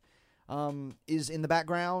Steve, is in the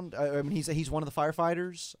background. He's one of the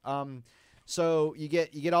firefighters. So you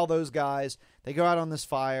get all those guys. They go out on this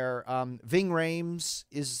fire. Ving Rhames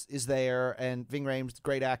is there, and Ving Rhames,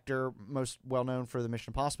 great actor, most well known for the Mission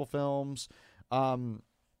Impossible films.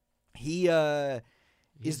 He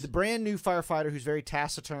is the brand new firefighter who's very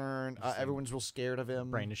taciturn. Everyone's real scared of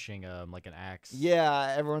him. Brandishing like an axe.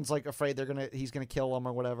 Yeah, everyone's afraid he's gonna kill him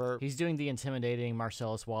or whatever. He's doing the intimidating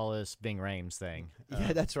Marcellus Wallace Ving Rhames thing.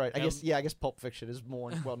 Yeah, that's right. I guess Pulp Fiction is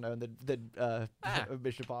more well known than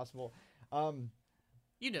Mission Impossible.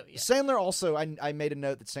 Sandler also, I made a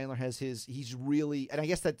note that Sandler has he's really, and I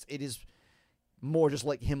guess it is more just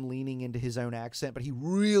him leaning into his own accent, but he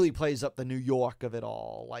really plays up the New York of it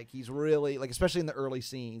all. He's really, especially in the early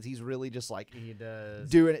scenes, he's really just he does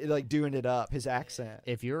doing it up, his accent.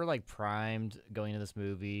 If you're primed going into this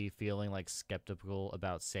movie feeling skeptical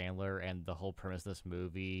about Sandler and the whole premise of this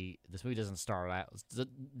movie doesn't start out.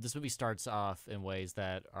 This movie starts off in ways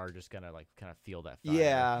that are just gonna kind of feel that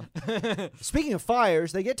fire. Yeah. Speaking of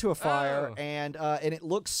fires, they get to a fire, and it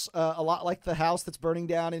looks a lot like the house that's burning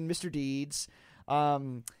down in Mr. Deeds. I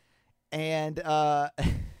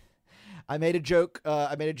made a joke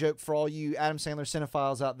for all you Adam Sandler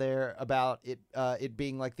cinephiles out there about it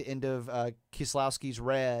being like the end of Kieslowski's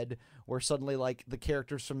Red, where suddenly the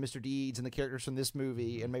characters from Mr. Deeds and the characters from this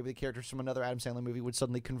movie and maybe the characters from another Adam Sandler movie would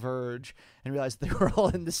suddenly converge and realize they were all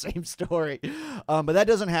in the same story. But that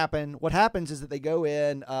doesn't happen. What happens is that they go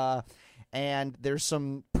in and there's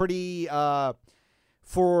some pretty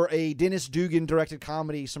for a Dennis Dugan directed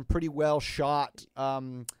comedy, some pretty well shot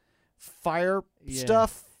fire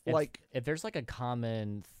stuff. If there's a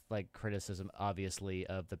common criticism, obviously,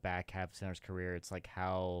 of the back half of Sandler's career, it's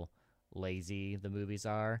how lazy the movies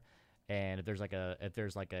are, and if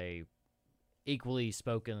there's a equally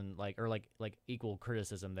spoken equal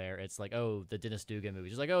criticism there, it's the Dennis Dugan movie,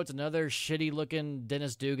 just it's another shitty looking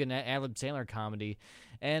Dennis Dugan Adam Sandler comedy,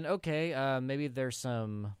 and maybe there's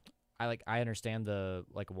some. I understand the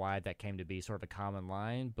why that came to be sort of a common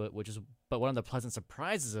line, but one of the pleasant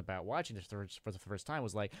surprises about watching this for the first time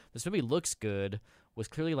was this movie looks good, was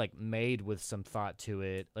clearly made with some thought to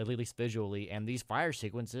it, at least visually, and these fire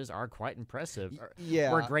sequences are quite impressive.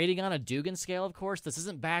 Yeah, we're grading on a Dugan scale, of course. This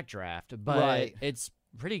isn't Backdraft, but it's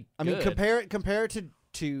pretty good. I mean, compare it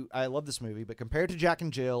to I love this movie, but compare it to Jack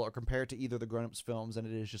and Jill or compare it to either of the Grown Ups films, and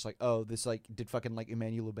it is just this did fucking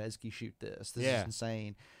Emmanuel Lubezki shoot this? This is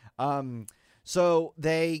insane. So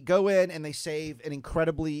they go in and they save an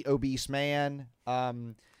incredibly obese man.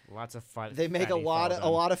 Lots of fun. They make a lot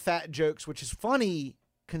of fat jokes, which is funny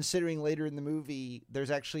considering later in the movie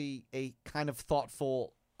there's actually a kind of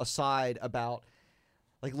thoughtful aside about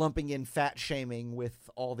lumping in fat shaming with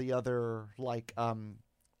all the other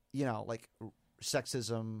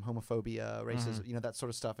sexism, homophobia, racism, that sort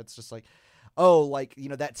of stuff. It's just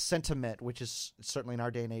that sentiment, which is certainly in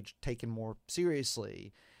our day and age taken more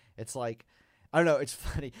seriously. It's I don't know. It's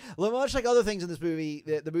funny. Much like other things in this movie,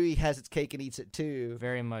 the movie has its cake and eats it too.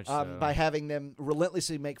 Very much so. By having them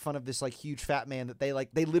relentlessly make fun of this like huge fat man that they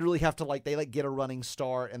literally have to get a running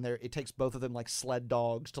start, and it takes both of them like sled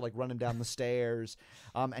dogs to like run him down the stairs.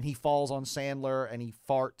 And he falls on Sandler and he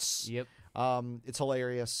farts. Yep. It's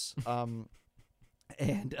hilarious. And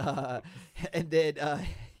then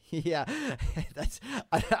yeah,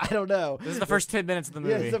 I don't know. This is the first 10 minutes of the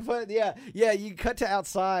movie. Yeah. You cut to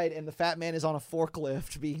outside, and the fat man is on a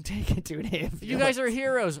forklift being taken to an ambulance. You guys are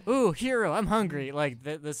heroes. Ooh, hero! I'm hungry. Like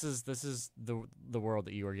this is the world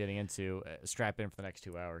that you are getting into. Strap in for the next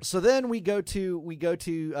 2 hours. So then we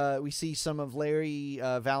see some of Larry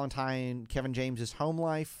Valentine, Kevin James's home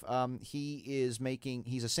life. He's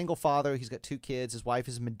a single father. He's got 2 kids. His wife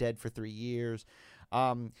has been dead for 3 years.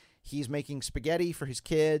 He's making spaghetti for his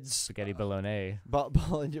kids. Spaghetti bolognese.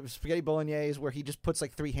 Spaghetti bolognese, where he just puts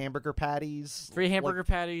like 3 hamburger patties. 3 hamburger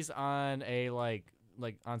patties on a like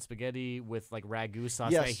on spaghetti with like ragu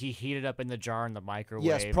sauce that he heated up in the jar in the microwave.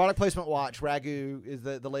 Yes, product placement watch. Ragu is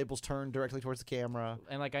the label's turned directly towards the camera.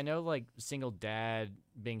 And like I know like single dad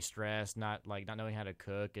being stressed, not knowing how to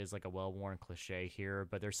cook is like a well-worn cliche here,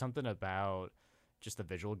 but there's something about just the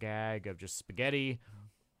visual gag of just spaghetti,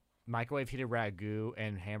 microwave heated ragu,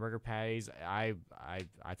 and hamburger patties. I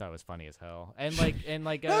thought it was funny as hell, and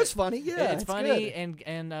like no, it's funny. Yeah, it's funny, good.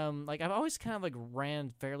 and like I've always kind of like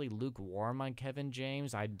ran fairly lukewarm on Kevin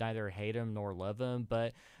James. I neither hate him nor love him,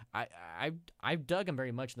 but I dug him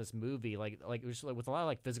very much in this movie. Like it was, with a lot of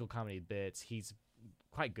like physical comedy bits, he's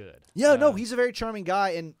quite good. Yeah, no, he's a very charming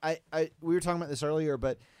guy, and we were talking about this earlier,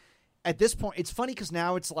 but. At this point, it's funny because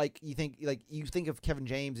now it's like you think of Kevin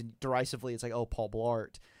James and derisively it's like, oh, Paul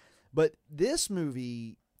Blart. But this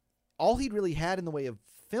movie, all he'd really had in the way of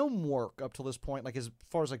film work up till this point, like as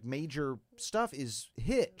far as like major stuff, is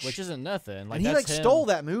Hitch, which isn't nothing. Like, and he that's stole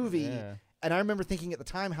that movie. Yeah. And I remember thinking at the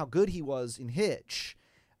time how good he was in Hitch.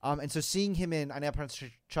 And so seeing him in I Now Pronounced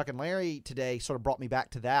Chuck and Larry today sort of brought me back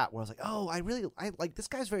to that, where I was like, oh, I like this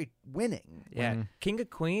guy's very winning. Yeah, King of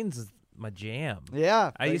Queens is my jam.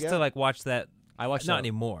 Yeah, I used to like watch that. I watched not that.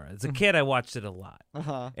 anymore. As a kid, I watched it a lot.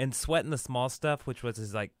 Uh-huh. And Sweating the Small Stuff, which was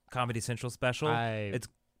his like Comedy Central special.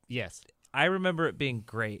 Yes. I remember it being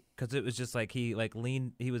great because it was just like he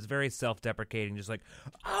was very self-deprecating, just like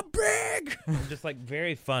I'm big, just like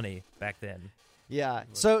very funny back then. Yeah.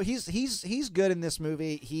 So he's good in this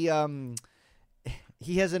movie. He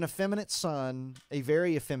has an effeminate son, he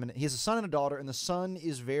has a son and a daughter, and the son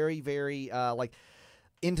is very, very like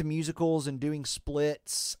into musicals and doing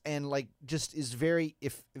splits, and like just is very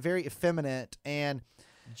effeminate. And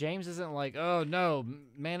James isn't like, oh no,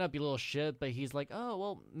 man up, you little shit, but he's like, oh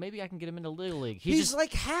well, maybe I can get him into Little League. He's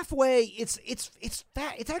like halfway. It's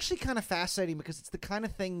actually kind of fascinating because it's the kind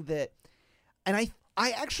of thing that, and I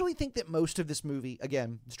actually think that most of this movie,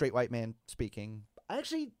 again, straight white man speaking, I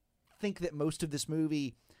actually think that most of this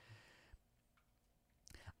movie,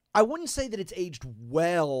 I wouldn't say that it's aged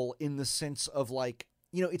well in the sense of like,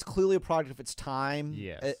 you know, it's clearly a product of its time.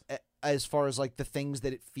 Yes. As far as like the things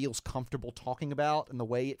that it feels comfortable talking about and the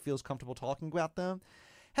way it feels comfortable talking about them.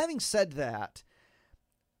 Having said that,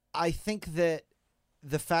 I think that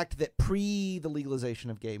the fact that pre the legalization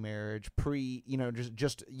of gay marriage,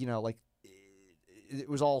 just like it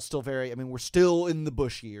was all still very, I mean, we're still in the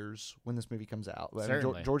Bush years when this movie comes out.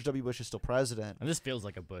 Certainly. George W. Bush is still president. And this feels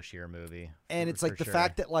like a Bush year movie. And it's like the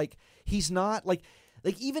fact that like he's not like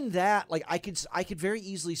even that, like I could very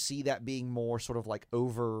easily see that being more sort of like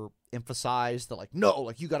overemphasized, that like, no,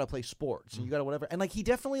 like you got to play sports and you got to whatever. And like he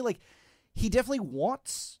definitely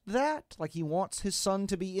wants that. Like he wants his son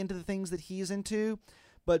to be into the things that he's into.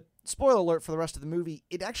 But spoiler alert for the rest of the movie,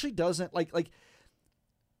 it actually doesn't like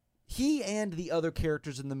he and the other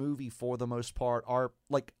characters in the movie, for the most part, are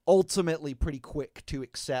like ultimately pretty quick to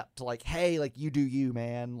accept, like, hey, like you do you,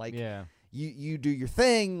 man, like you do your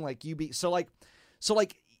thing, like you be so like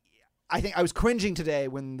I think I was cringing today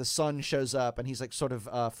when the son shows up and he's like sort of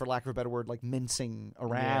for lack of a better word, like mincing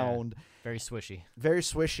around. Yeah. Very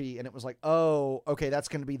swishy. And it was like, oh, okay, that's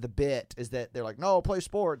going to be the bit, is that they're like, no, play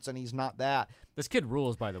sports, and he's not that. This kid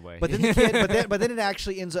rules, by the way. But then the kid, but then it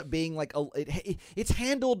actually ends up being like it's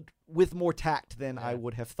handled with more tact than I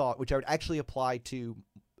would have thought, which I would actually apply to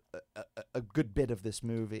a good bit of this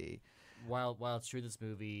movie. While it's true, this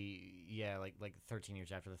movie, like 13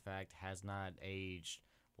 years after the fact, has not aged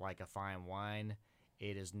like a fine wine.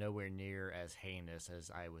 It is nowhere near as heinous as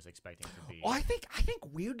I was expecting it to be. Oh, I think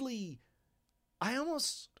weirdly, I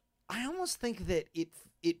almost think that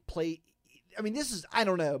it play. I mean, this is, I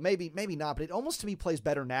don't know, maybe not, but it almost to me plays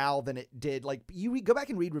better now than it did. Like you go back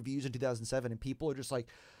and read reviews in 2007, and people are just like,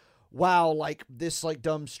 wow, like this like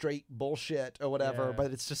dumb straight bullshit or whatever. Yeah.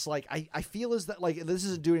 But it's just like I feel as that like this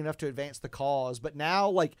isn't doing enough to advance the cause. But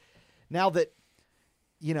now that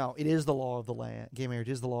it is the law of the land. Gay marriage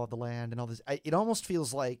is the law of the land, and all this. It almost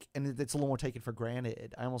feels like, and it's a little more taken for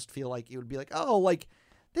granted. I almost feel like it would be like, oh, like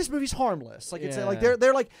this movie's harmless. Like it's like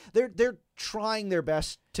they're trying their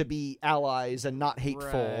best to be allies and not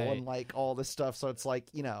hateful and like all this stuff. So it's like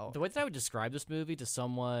the way that I would describe this movie to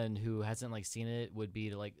someone who hasn't like seen it would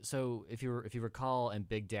be to like, so if you recall in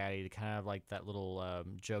Big Daddy, kind of like that little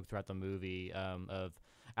joke throughout the movie of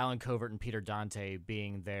Alan Covert and Peter Dante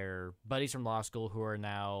being their buddies from law school who are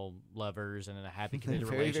now lovers and in a happy committed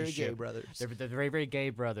relationship. Very gay brothers. They're very, very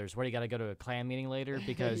gay brothers. What, do you got to go to a Klan meeting later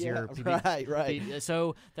because Yeah, you're right.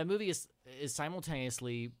 So that movie is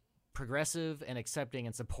simultaneously progressive and accepting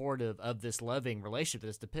and supportive of this loving relationship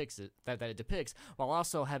that it depicts, while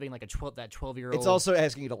also having like that 12-year-old. It's also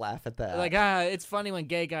asking you to laugh at that. Like it's funny when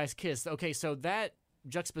gay guys kiss. Okay, so that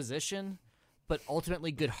juxtaposition, but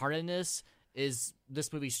ultimately good-heartedness. Is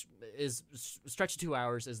this movie is stretched 2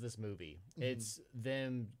 hours? Is this movie? It's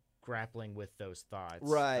them grappling with those thoughts,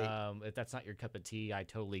 right? If that's not your cup of tea, I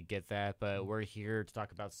totally get that. But we're here to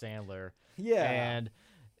talk about Sandler, Yeah. And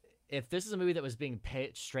if this is a movie that was being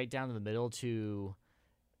pitched straight down the middle to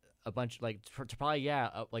a bunch to probably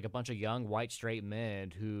like a bunch of young white straight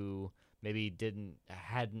men who maybe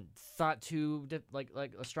hadn't thought too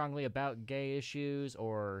strongly about gay issues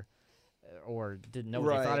or didn't know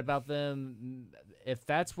what they thought about them. If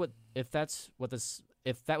that was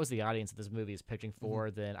the audience that this movie is pitching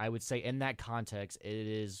for, then I would say in that context it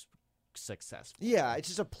is successful. Yeah, it's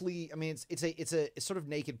just a plea. I mean, it's a sort of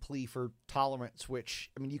naked plea for tolerance,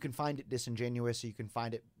 which, I mean, you can find it disingenuous, you can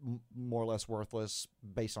find it more or less worthless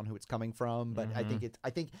based on who it's coming from. But I do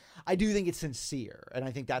think it's sincere, and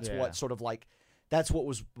I think that's what sort of like. That's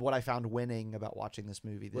what I found winning about watching this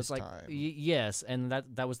movie this time. Yes, and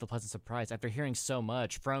that was the pleasant surprise after hearing so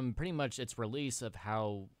much from pretty much its release of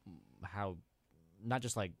how not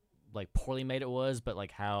just like poorly made it was, but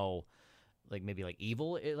like how like maybe like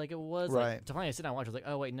evil it was. Right. Like, to finally sit down and watch, I was like,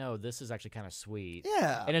 oh wait, no, this is actually kind of sweet.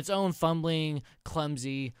 Yeah. In its own fumbling,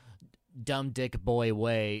 clumsy, dumb dick boy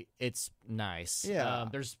way, it's nice. Yeah.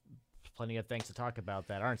 There's plenty of things to talk about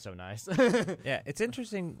that aren't so nice. Yeah, it's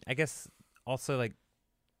interesting. I guess. Also, like,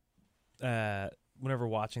 whenever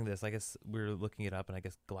watching this, I guess we were looking it up, and I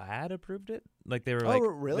guess GLAAD approved it. Like they were like,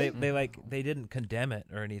 really? They didn't condemn it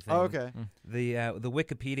or anything. Oh, okay. The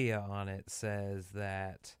Wikipedia on it says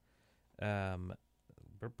that,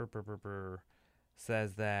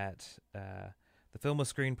 says that the film was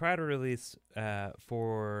screened prior to release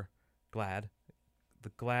for GLAAD. The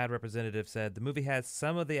GLAAD representative said the movie has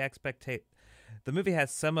some of the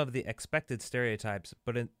expected stereotypes,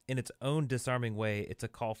 but in its own disarming way, it's a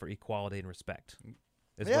call for equality and respect.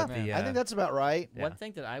 I think that's about right. Yeah. One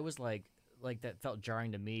thing that I was like that felt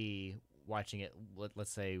jarring to me watching it,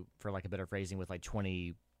 let's say for like a better phrasing, with like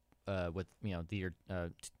 20, with the year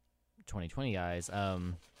 2020 eyes,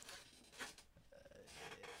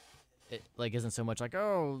 it like isn't so much like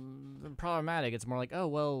problematic. It's more like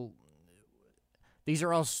well. These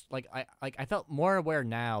are all like I felt more aware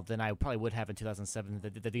now than I probably would have in 2007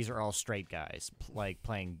 that these are all straight guys like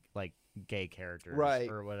playing like gay characters, right,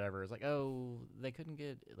 or whatever. It's like they couldn't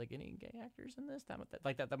get like any gay actors in this. That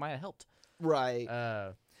might have helped,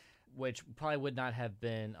 right? Which probably would not have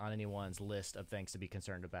been on anyone's list of things to be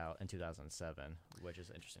concerned about in 2007, which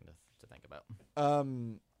is interesting to think about.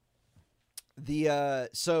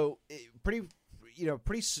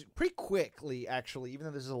 Pretty quickly, actually, even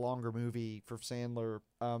though this is a longer movie for Sandler,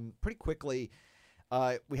 pretty quickly,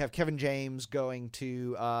 we have Kevin James going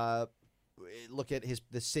to look at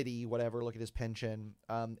the city, whatever, look at his pension,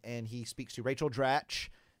 and he speaks to Rachel Dratch,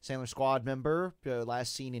 Sandler Squad member,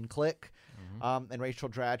 last seen in Click, and Rachel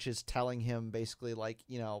Dratch is telling him basically like,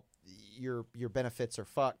 your benefits are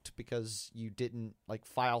fucked because you didn't like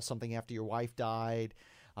file something after your wife died.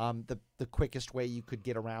 The quickest way you could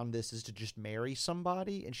get around this is to just marry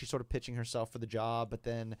somebody, and she's sort of pitching herself for the job, but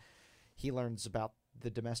then he learns about the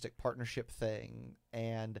domestic partnership thing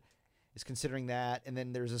and is considering that, and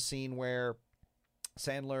then there's a scene where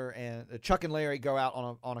Sandler and Chuck and Larry go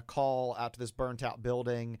out on a call out to this burnt out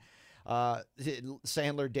building.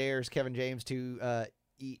 Sandler dares Kevin James to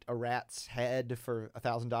eat a rat's head for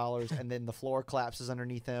 $1,000, and then the floor collapses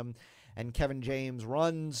underneath him, and Kevin James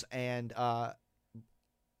runs and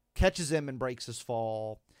catches him and breaks his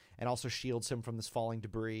fall, and also shields him from this falling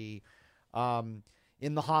debris. In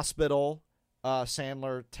the hospital,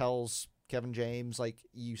 Sandler tells Kevin James, like,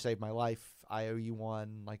 you saved my life, I owe you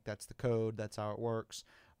one, like, that's the code, that's how it works.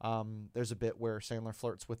 There's a bit where Sandler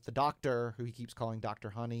flirts with the doctor, who he keeps calling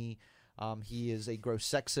Dr. Honey. He is a gross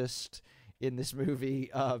sexist in this movie.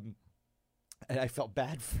 And I felt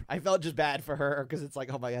just bad for her because it's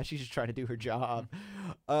like, oh my gosh, she's just trying to do her job.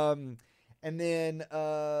 And then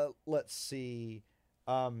let's see.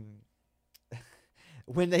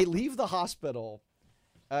 When they leave the hospital,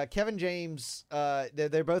 Kevin James,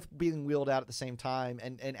 they're both being wheeled out at the same time,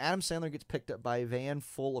 and Adam Sandler gets picked up by a van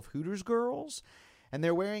full of Hooters girls, and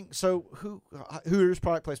they're wearing Hooters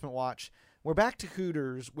product placement watch. We're back to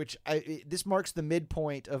Hooters, which this marks the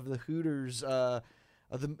midpoint of the Hooters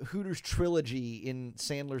trilogy in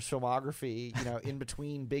Sandler's filmography. In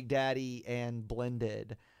between Big Daddy and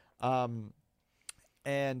Blended.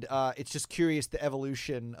 And it's just curious the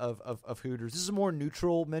evolution of Hooters. This is a more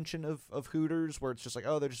neutral mention of Hooters, where it's just like,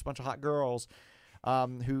 oh, they're just a bunch of hot girls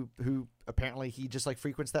who apparently he just like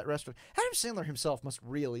frequents that restaurant. Adam Sandler himself must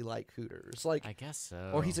really like Hooters, like I guess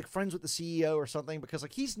so. Or he's like friends with the CEO or something, because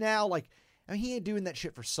like he's now like, I mean, he ain't doing that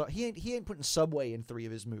shit for he ain't putting Subway in 3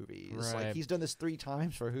 of his movies. Right. Like he's done this 3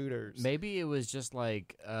 times for Hooters. Maybe it was just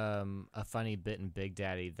like a funny bit in Big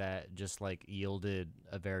Daddy that just like yielded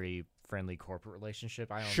a very friendly corporate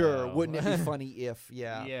relationship. I don't know. Sure, wouldn't it be funny if?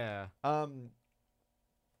 Yeah. Yeah. And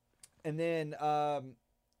then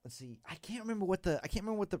let's see. I can't remember what the.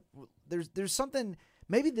 There's something.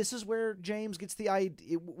 Maybe this is where James gets the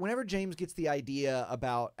idea. Whenever James gets the idea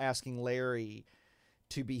about asking Larry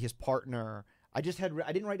to be his partner, I didn't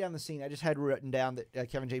write down the scene. I just had written down that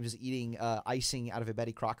Kevin James is eating icing out of a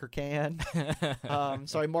Betty Crocker can.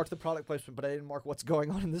 So I marked the product placement, but I didn't mark what's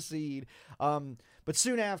going on in the scene. But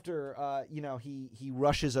soon after, he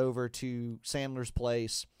rushes over to Sandler's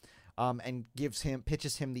place, and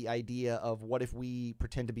pitches him the idea of, what if we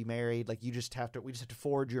pretend to be married? Like we just have to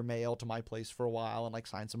forward your mail to my place for a while and like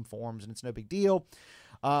sign some forms, and it's no big deal.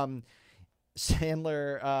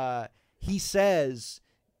 Sandler, he says,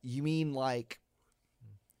 you mean like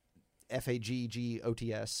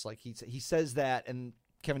FAGGOTS? Like he says that, and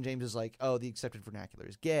Kevin James is like, oh, the accepted vernacular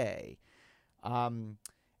is gay. And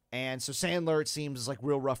so Sandler, it seems, is like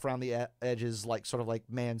real rough around the edges, like sort of like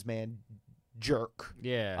man's man jerk.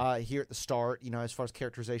 Yeah. Here at the start, as far as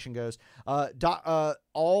characterization goes,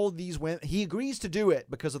 all these women, he agrees to do it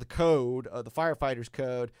because of the code, the firefighters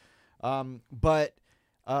code. But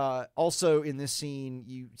also in this scene,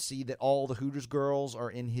 you see that all the Hooters girls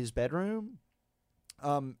are in his bedroom.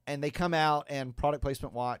 And they come out, and product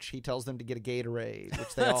placement watch, he tells them to get a Gatorade,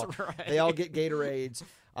 which they all get Gatorades.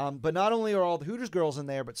 But not only are all the Hooters girls in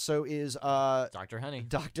there, but so is Dr. Honey.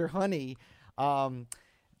 Dr. Honey.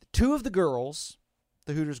 2 of the girls,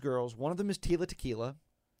 the Hooters girls, one of them is Tila Tequila,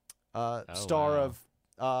 star of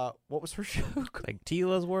what was her show? Like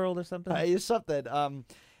Tila's World or something? Something.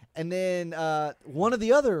 And then one of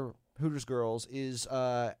the other Hooters girls is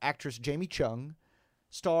actress Jamie Chung,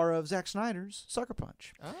 star of Zack Snyder's Sucker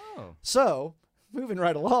Punch. Oh. So, moving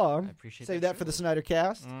right along. I appreciate Save that for the Snyder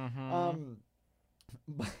cast. Mm-hmm.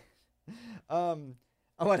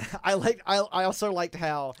 I also liked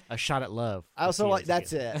how A Shot at Love. I also like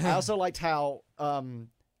that's it. I also liked how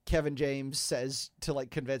Kevin James says to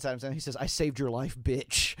like convince Adam Sandler, he says, "I saved your life,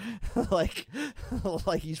 bitch," like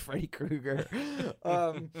he's Freddy Krueger.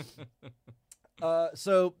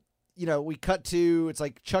 So we cut to, it's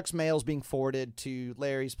like Chuck's mail's being forwarded to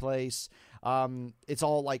Larry's place. It's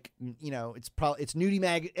all like, it's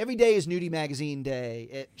nudie every day is nudie magazine day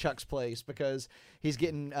at Chuck's place, because he's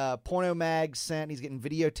getting porno mags sent. He's getting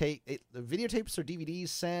videotapes or DVDs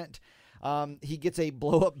sent. He gets a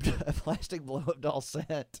plastic blow up doll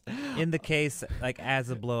sent In the case, like as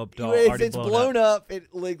a blow up doll. It's blown up.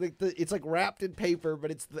 It's like wrapped in paper, but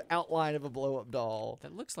it's the outline of a blow up doll.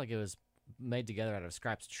 That looks like it was made together out of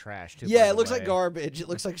scraps of trash too. Yeah, it looks like garbage. It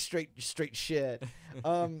looks like straight shit.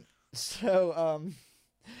 And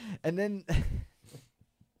then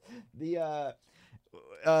the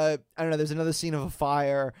I don't know, there's another scene of a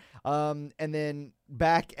fire, and then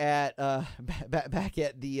back at the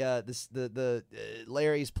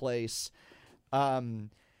Larry's place,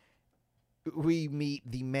 we meet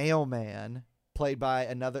the mailman, played by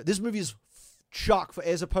another. This movie is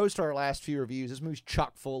as opposed to our last few reviews, this movie's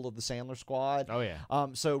chock full of the Sandler squad. Oh yeah.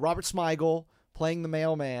 So Robert Smigel playing the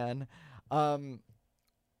mailman,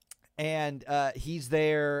 and he's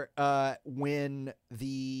there when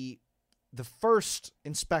the first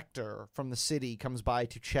inspector from the city comes by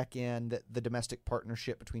to check in that the domestic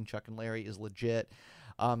partnership between Chuck and Larry is legit.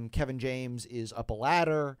 Kevin James is up a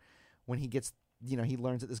ladder when he gets, he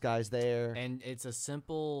learns that this guy's there. And it's a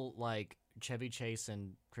simple, like, Chevy Chase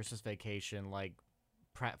and Christmas Vacation, like,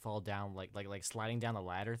 pratfall down, like sliding down the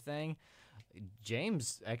ladder thing.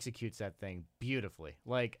 James executes that thing beautifully.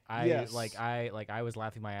 Like I Yes. I was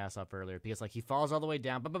laughing my ass off earlier because like he falls all the way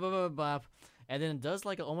down, bop, bop, bop, bop, bop, and then does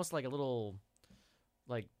like almost like a little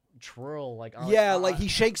like twirl, like Yeah, like he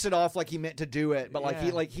shakes it off like he meant to do it, but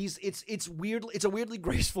Yeah. it's weird. It's a weirdly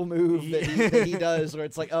graceful move that he does, where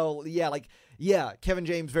it's like, oh yeah, Kevin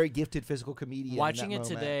James, very gifted physical comedian. watching in it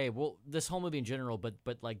that moment. today. Well, this whole movie in general, but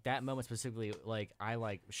like that moment specifically, like I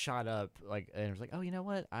like shot up like and was like, oh, you know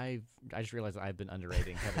what? I just realized I've been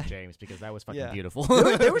underrating Kevin James because that was fucking Yeah. beautiful.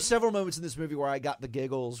 There were several moments in this movie where I got the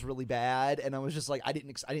giggles really bad, and I was just like, I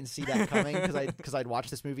didn't see that coming because I'd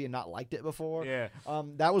watched this movie and not liked it before. Yeah.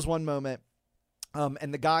 That was one moment.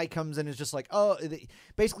 And the guy comes in and is just like,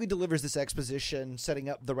 basically delivers this exposition setting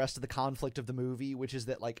up the rest of the conflict of the movie, which is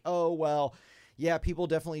that like, oh, well, yeah, people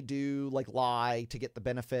definitely do like lie to get the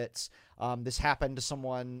benefits. This happened to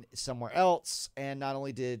someone somewhere else. And not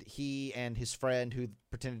only did he and his friend who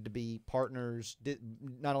pretended to be partners,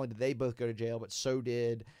 not only did they both go to jail, but so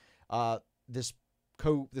did this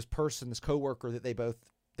coworker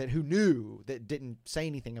that who knew that didn't say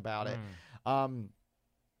anything about it.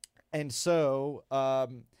 And so,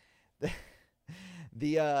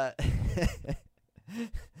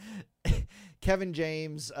 Kevin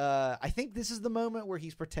James, I think this is the moment where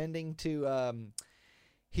he's pretending to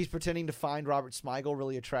find Robert Smigel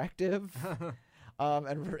really attractive.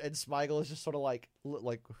 And Smigel is just sort of like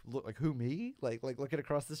who, me? Like looking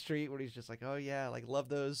across the street where he's just like, oh yeah, like love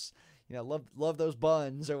those, love those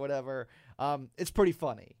buns or whatever. It's pretty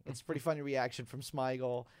funny. It's a pretty funny reaction from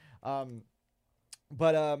Smigel.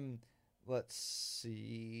 But let's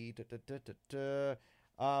see.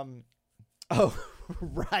 Oh,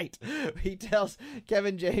 right.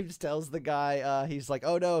 Kevin James tells the guy, he's like,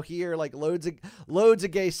 oh no, here, like loads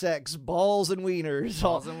of gay sex, balls and wieners,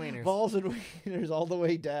 balls and wieners all the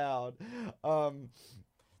way down.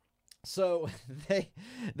 So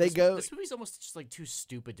they go. This movie's almost just like too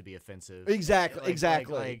stupid to be offensive. Exactly.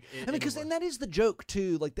 I mean, because and that is the joke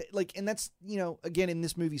too. And that's again in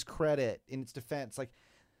this movie's credit, in its defense, like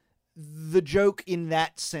the joke in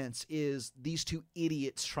that sense is these two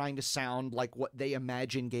idiots trying to sound like what they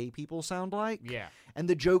imagine gay people sound like. Yeah. And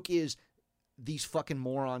the joke is these fucking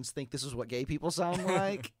morons think this is what gay people sound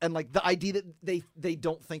like, and like the idea that they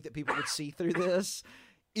don't think that people would see through this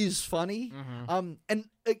is funny. Mm-hmm. And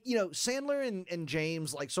Sandler and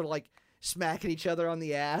James like sort of like smacking each other on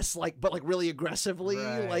the ass, but really aggressively,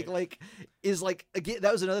 Right. like is like, again,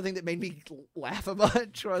 that was another thing that made me laugh a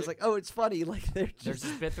bunch. Where I was like, oh, it's funny. Like There's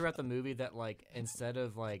this bit throughout the movie that like instead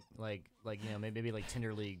of like maybe like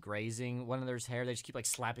tenderly grazing one another's hair, they just keep like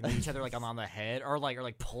slapping each other like on the head or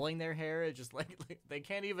like pulling their hair. It's just like they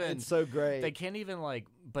can't even. It's so great. They can't even like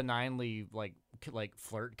benignly like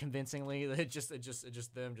flirt convincingly. It's just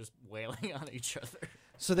them just wailing on each other.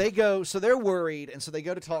 So they're worried, and so they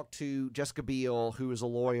go to talk to Jessica Biel, who is a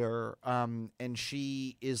lawyer, and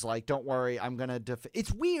she is like, don't worry, I'm going to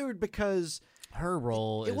it's weird because Her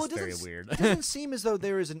role is it very weird. It doesn't seem as though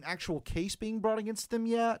there is an actual case being brought against them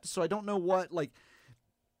yet, so I don't know what a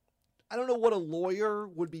lawyer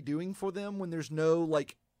would be doing for them when there's no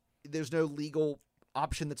legal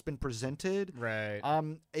option that's been presented. Right.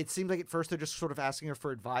 It seems like at first they're just sort of asking her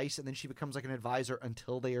for advice, and then she becomes like an advisor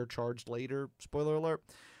until they are charged later. Spoiler alert.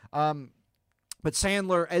 But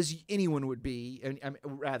Sandler, as anyone would be, and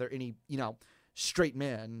rather any straight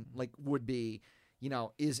men like would be,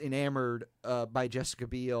 is enamored by Jessica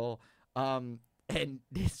Biel. And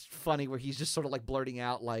it's funny where he's just sort of like blurting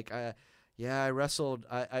out like, yeah, I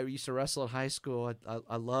used to wrestle in high school.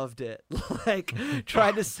 I loved it. Like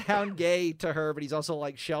trying to sound gay to her, but he's also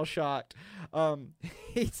like shell shocked.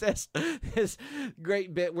 He says this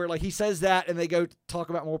great bit where like he says that and they go talk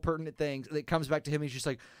about more pertinent things. And it comes back to him. He's just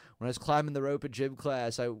like, when I was climbing the rope at gym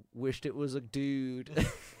class, I wished it was a dude.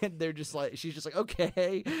 And she's just like,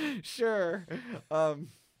 okay, sure. That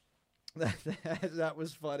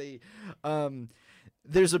was funny.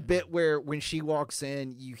 There's a bit where when she walks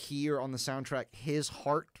in, you hear on the soundtrack his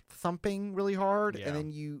heart thumping really hard, Yeah. and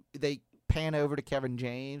then they pan over to Kevin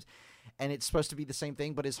James, and it's supposed to be the same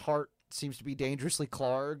thing, but his heart seems to be dangerously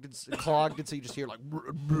clogged, and so you just hear like,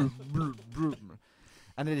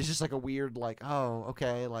 and it is just like a weird like, oh,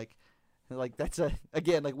 okay, like that's a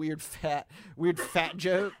again like weird fat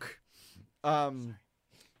joke. Everything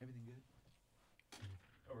good?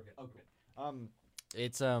 Oh, we're good. Oh, good.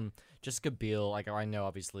 It's Jessica Biel. Like I know,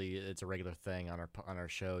 obviously, it's a regular thing on our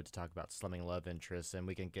show to talk about slumming love interests, and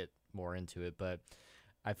we can get more into it. But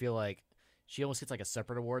I feel like she almost gets like a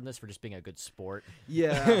separate award in this for just being a good sport.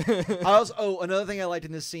 Yeah. Another thing I liked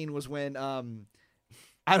in this scene was when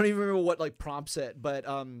I don't even remember what like prompts it, but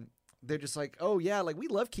they're just like, oh yeah, like we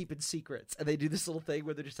love keeping secrets, and they do this little thing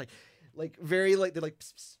where they're just like very like they're like.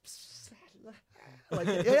 Pss, pss, pss,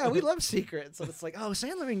 like yeah, we love secrets. And it's like, oh,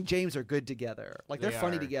 Sandler and James are good together. Like they're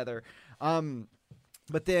funny together.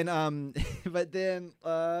 But then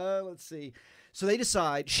let's see. So they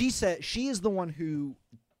decide. She said she is the one who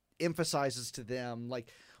emphasizes to them like,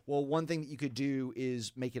 well, one thing that you could do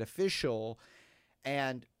is make it official.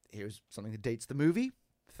 And here's something that dates the movie.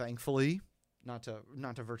 Thankfully, not to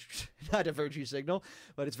virtue signal,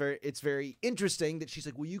 but it's very interesting that she's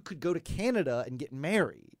like, well, you could go to Canada and get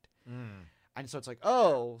married. And so it's like,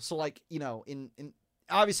 oh, so like, you know, in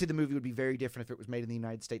obviously the movie would be very different if it was made in the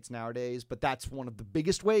United States nowadays, but that's one of the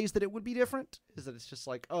biggest ways that it would be different, is that it's just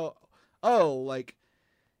like, oh, like,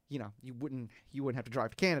 you know, you wouldn't have to drive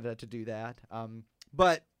to Canada to do that.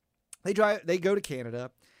 But they go to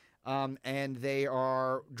Canada, and they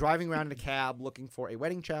are driving around in a cab looking for a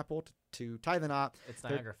wedding chapel to tie the knot. It's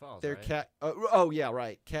Niagara Falls, their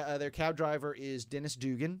right? Their cab driver is Dennis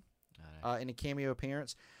Dugan, in a cameo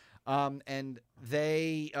appearance. And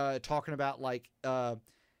they talking about like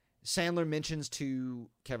Sandler mentions to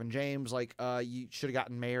Kevin James like you should have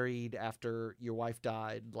gotten married after your wife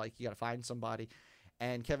died, like you got to find somebody.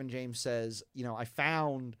 And Kevin James says, you know, I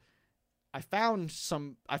found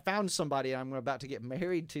somebody and I'm about to get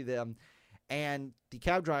married to them. And the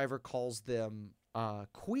cab driver calls them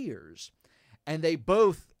queers, and they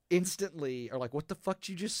both instantly are like, what the fuck did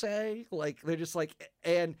you just say? Like they're just like,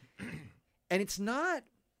 and it's not.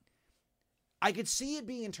 I could see it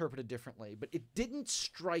being interpreted differently, but it didn't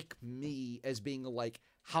strike me as being like,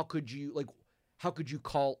 how could you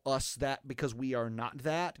call us that because we are not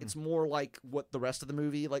that? It's more like what the rest of the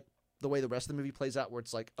movie, like the way the rest of the movie plays out, where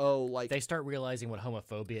it's like, oh, like they start realizing what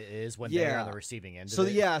homophobia is when they're on the receiving end. So of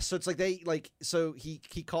it. yeah, so it's like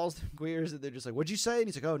he calls them queers, and they're just like, what'd you say? And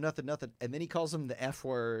he's like, oh, nothing, and then he calls them the F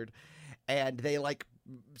word, and they like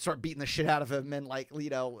start beating the shit out of him, and like, you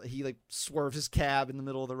know, he like swerves his cab in the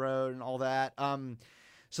middle of the road and all that.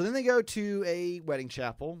 So then they go to a wedding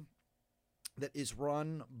chapel that is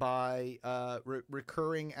run by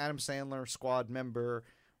recurring Adam Sandler squad member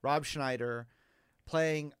Rob Schneider,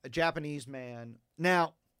 playing a Japanese man.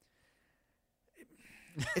 Now,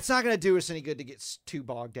 it's not going to do us any good to get too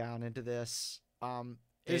bogged down into this.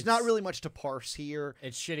 There's not really much to parse here.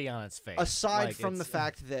 It's shitty on its face. Aside from the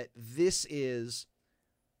fact that this is,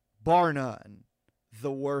 bar none,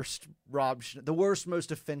 the worst,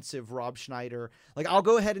 most offensive Rob Schneider. Like, I'll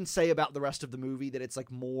go ahead and say about the rest of the movie that it's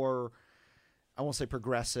like more, I won't say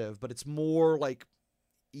progressive, but it's more like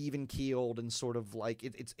even keeled and sort of like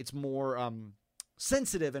it's more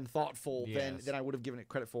sensitive and thoughtful than I would have given it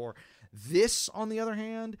credit for. This, on the other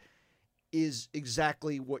hand, is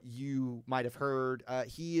exactly what you might have heard.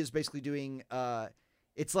 He is basically doing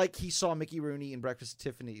it's like he saw Mickey Rooney in Breakfast at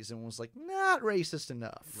Tiffany's and was like, not racist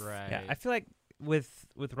enough. Right. Yeah, I feel like with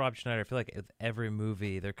Rob Schneider, I feel like with every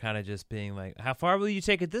movie, they're kind of just being like, how far will you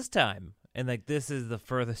take it this time? And like, this is the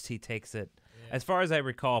furthest he takes it. Yeah. As far as I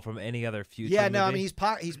recall from any other future movie. I mean, he's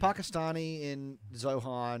Pakistani in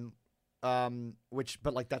Zohan,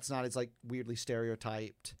 but like that's not as like weirdly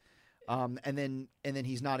stereotyped. And then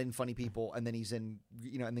he's not in Funny People, and then he's in,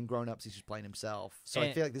 you know, and then Grown Ups, he's just playing himself. So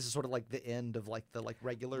I feel like this is sort of like the end of like the like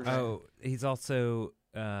regular. Oh, he's also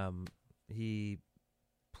he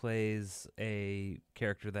plays a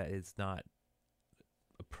character that is not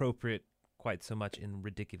appropriate quite so much in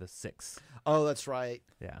Ridiculous 6. Oh, that's right.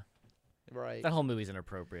 Yeah. Right. That whole movie's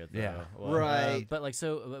inappropriate, though. Yeah. Well, right. But like,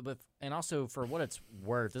 and also for what it's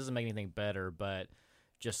worth, this doesn't make anything better, but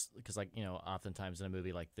just because, like, you know, oftentimes in a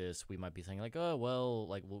movie like this, we might be saying like, oh, well,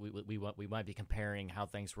 like we might be comparing how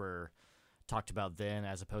things were talked about then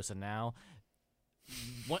as opposed to now.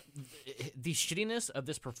 What the shittiness of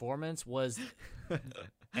this performance was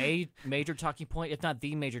a major talking point, if not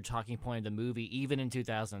the major talking point of the movie, even in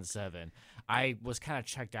 2007. I was kind of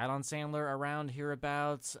checked out on Sandler around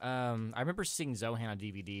hereabouts. I remember seeing Zohan on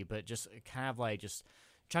DVD, but just kind of like just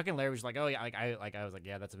Chuck and Larry was like, oh yeah, I was like,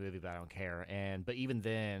 yeah, that's a movie, but I don't care. But even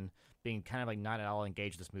then, being kind of like not at all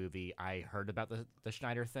engaged with this movie, I heard about the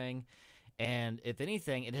Schneider thing. And if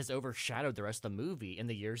anything, it has overshadowed the rest of the movie in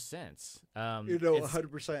the years since.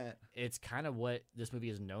 100%. It's kind of what this movie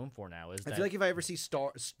is known for now. I feel like if I ever see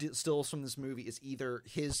stills from this movie, it's either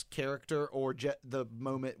his character or the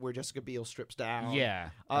moment where Jessica Biel strips down. Yeah.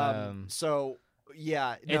 So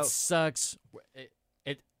yeah, no. It sucks.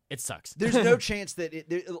 It sucks. There's no chance that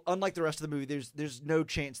unlike the rest of the movie, there's no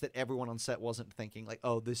chance that everyone on set wasn't thinking like,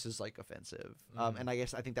 oh, this is like offensive. And I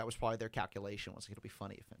think that was probably their calculation, was like, it'll be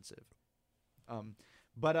funny offensive.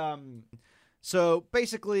 So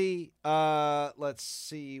basically, let's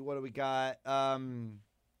see, what do we got?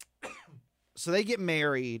 so they get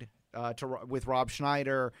married with Rob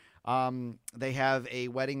Schneider. They have a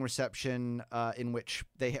wedding reception in which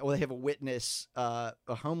they have a witness, a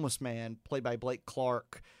homeless man played by Blake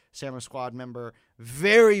Clark, Sandler Squad member.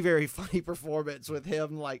 Very, very funny performance with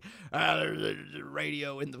him, like, there's a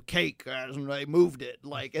radio in the cake, they moved it,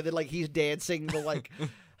 like, and then like he's dancing the like,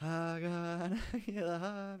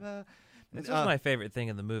 This was my favorite thing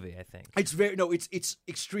in the movie, I think. It's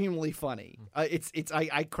extremely funny.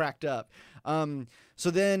 I cracked up.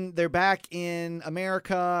 So then they're back in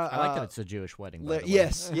America. I like that it's a Jewish wedding. By the way.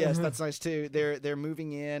 Yes, that's nice too. They're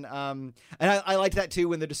moving in. And I liked that too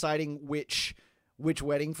when they're deciding which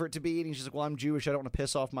wedding for it to be. And he's just like, well, I'm Jewish. I don't want to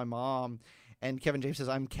piss off my mom. And Kevin James says,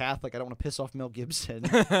 I'm Catholic. I don't want to piss off Mel Gibson.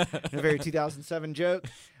 In a very 2007 joke.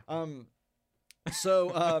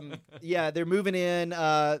 Yeah, they're moving in.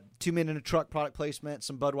 2 Men in a Truck product placement,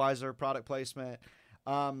 some Budweiser product placement.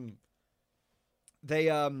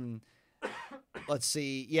 Let's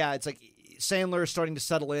see. Yeah, it's like Sandler is starting to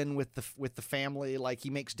settle in with the family. Like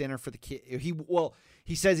he makes dinner for the kid.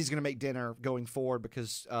 He says he's going to make dinner going forward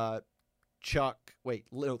because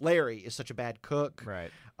Larry is such a bad cook.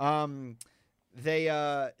 Right.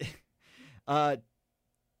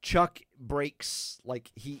 Chuck breaks, like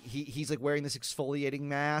he's like wearing this exfoliating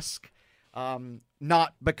mask,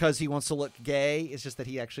 not because he wants to look gay. It's just that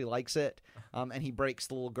he actually likes it. And he breaks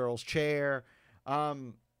the little girl's chair.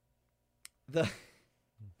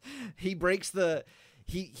 He leaves the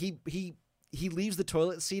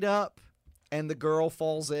toilet seat up, and the girl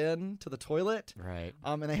falls in to the toilet. Right.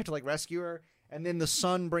 And they have to like rescue her. And then the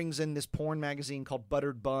son brings in this porn magazine called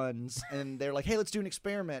Buttered Buns, and they're like, "Hey, let's do an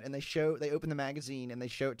experiment." And they open the magazine and they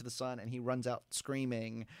show it to the son, and he runs out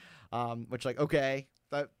screaming, which like, okay,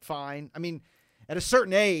 fine. I mean, at a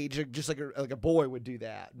certain age, just like a boy would do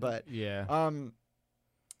that, but yeah.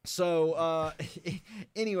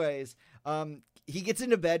 Anyways, he gets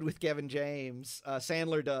into bed with Kevin James.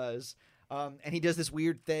 Sandler does. And he does this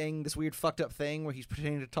weird fucked up thing where he's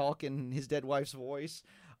pretending to talk in his dead wife's voice.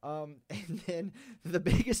 And then the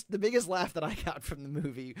biggest laugh that I got from the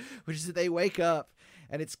movie, which is that they wake up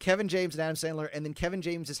and it's Kevin James and Adam Sandler, and then Kevin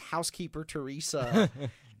James's housekeeper Teresa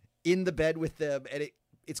in the bed with them, and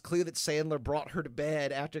it's clear that Sandler brought her to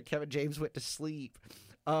bed after Kevin James went to sleep.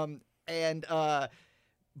 And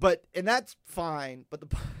that's fine, but the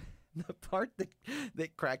part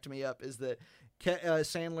that cracked me up is that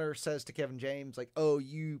Sandler says to Kevin James, like, "Oh,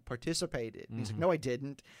 you participated." And he's like, "No, I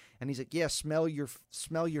didn't." And he's like, "Yeah, smell your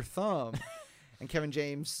thumb." And Kevin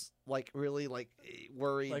James, like, really, like,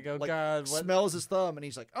 worried, like, oh God, what? Smells his thumb, and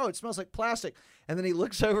he's like, "Oh, it smells like plastic." And then he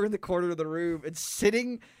looks over in the corner of the room, and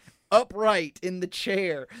sitting upright in the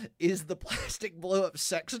chair is the plastic blow up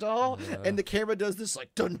sex doll, and the camera does this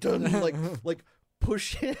like dun dun like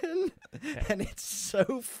push in, and it's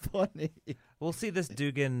so funny. We'll see this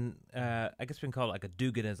Dugan. I guess we can call it like a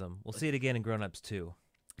Duganism. We'll see it again in Grown Ups 2.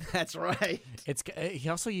 That's right. He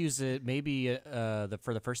also used it maybe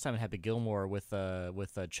for the first time in Happy Gilmore with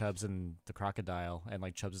Chubbs and the crocodile and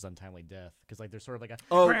like Chubbs' untimely death, because like there's sort of like a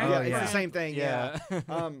it's the same thing. Yeah.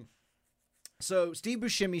 So Steve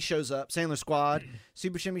Buscemi shows up, Sandler Squad.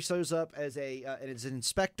 Steve Buscemi shows up as an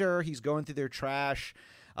inspector. He's going through their trash,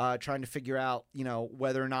 trying to figure out,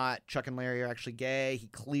 whether or not Chuck and Larry are actually gay. He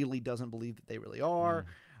clearly doesn't believe that they really are.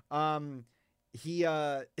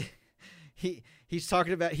 He's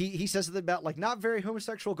talking about, he says something about like not very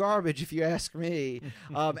homosexual garbage, if you ask me.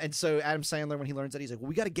 And so Adam Sandler, when he learns that, he's like, well,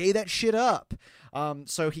 we got to gay that shit up.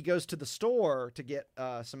 So he goes to the store to get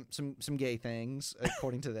some gay things,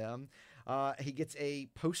 according to them. He gets a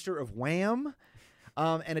poster of Wham!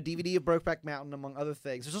 And a DVD of Brokeback Mountain, among other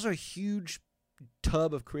things. There's also a huge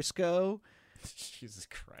tub of Crisco. Jesus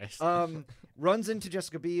Christ. Runs into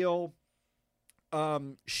Jessica Biel.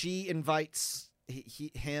 She invites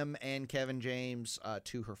him and Kevin James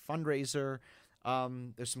to her fundraiser.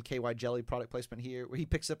 There's some KY Jelly product placement here where he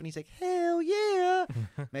picks up and he's like, "Hell yeah!"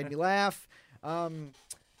 Made me laugh.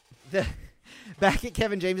 Back at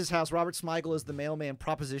Kevin James's house, Robert Smigel is the mailman,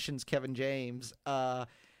 propositions Kevin James, saying,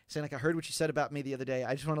 like, "I heard what you said about me the other day.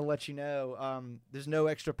 I just want to let you know there's no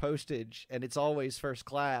extra postage, and it's always first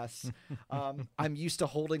class. I'm used to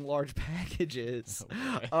holding large packages."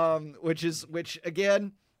 Okay. Which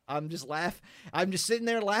again, I'm just sitting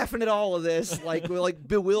there laughing at all of this, like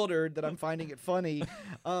bewildered that I'm finding it funny.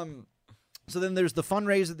 So then there's the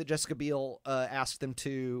fundraiser that Jessica Biel asked them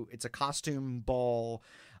to. It's a costume ball.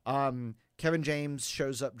 Kevin James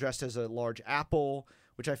shows up dressed as a large apple,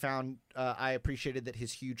 which I found I appreciated that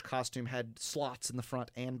his huge costume had slots in the front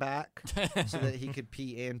and back so that he could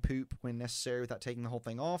pee and poop when necessary without taking the whole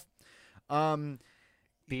thing off.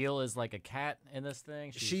 Beale is like a cat in this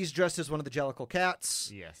thing. She's dressed as one of the Jellicle cats.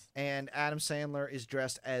 Yes. And Adam Sandler is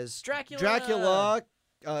dressed as Dracula.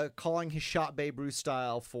 Calling his shot Babe Ruth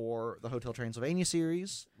style for the Hotel Transylvania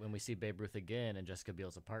series. When we see Babe Ruth again in Jessica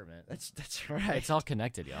Biel's apartment. That's right. It's all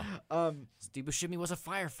connected, y'all. Steve Buscemi was a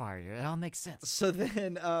firefighter. It all makes sense. So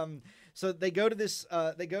then, so they go to this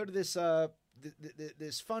this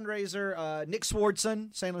fundraiser. Nick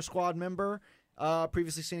Swardson, Sandler Squad member,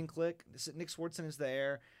 previously seen in Click. Nick Swardson is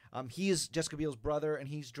there. He is Jessica Biel's brother, and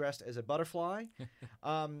he's dressed as a butterfly.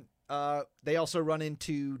 They also run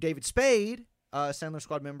into David Spade, Sandler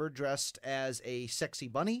Squad member, dressed as a sexy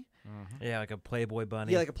bunny. Mm-hmm. Yeah, like a Playboy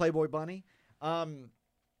bunny. Yeah, like a Playboy bunny. Let's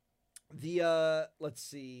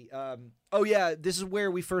see. Oh yeah, this is where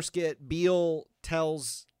we first get Beale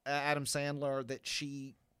tells Adam Sandler that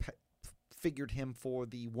she figured him for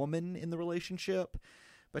the woman in the relationship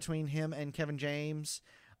between him and Kevin James.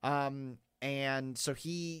 And so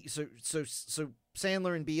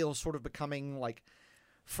Sandler and Beale sort of becoming like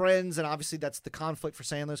friends, and obviously that's the conflict for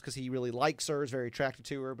Sandler because he really likes her, is very attracted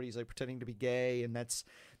to her, but he's like pretending to be gay, and that's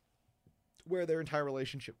where their entire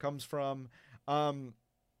relationship comes from.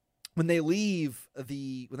 When they leave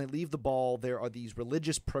the ball, there are these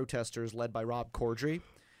religious protesters led by Rob Corddry,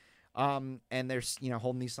 and they're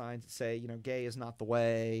holding these signs that say gay is not the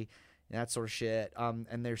way, and that sort of shit,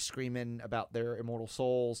 and they're screaming about their immortal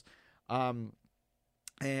souls, and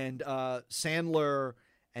Sandler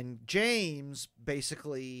and James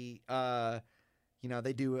basically,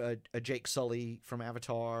 they do a Jake Sully from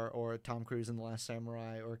Avatar, or a Tom Cruise in The Last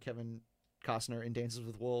Samurai, or Kevin Costner in Dances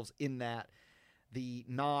with Wolves, in that the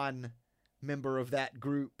non-member of that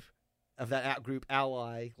group, of that out-group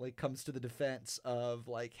ally, like comes to the defense of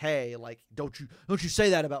like, hey, like don't you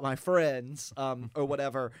say that about my friends, or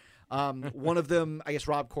whatever. One of them, I guess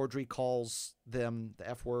Rob Corddry, calls them the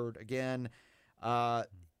F word again,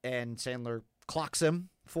 and Sandler clocks him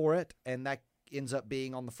for it, and that ends up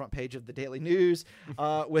being on the front page of the Daily News,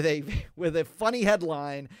 with a funny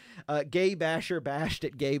headline: "Gay basher bashed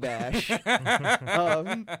at Gay Bash."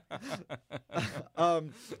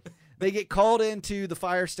 They get called into the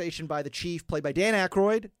fire station by the chief, played by Dan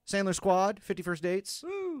Aykroyd, Sandler Squad, 50 First Dates,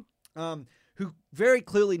 who very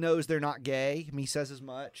clearly knows they're not gay. I mean, he says as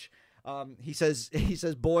much. He says,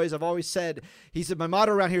 boys, I've always said, my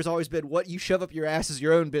motto around here has always been, what you shove up your ass is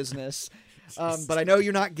your own business. But I know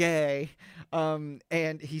you're not gay.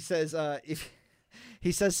 And he says,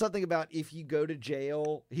 he says something about if you go to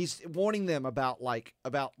jail, he's warning them about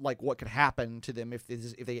what could happen to them if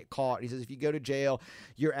they get caught. He says, if you go to jail,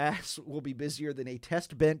 your ass will be busier than a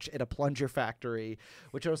test bench at a plunger factory,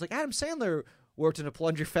 which I was like, Adam Sandler worked in a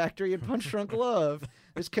plunger factory and Punch Drunk Love.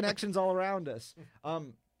 There's connections all around us.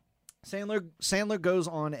 Sandler goes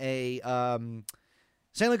on a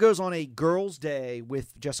girls' day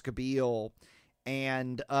with Jessica Biel,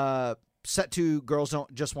 and set to Girls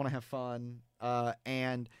Don't Just Want to Have Fun,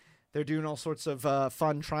 and they're doing all sorts of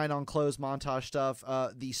fun trying on clothes montage stuff.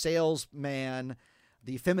 The salesman,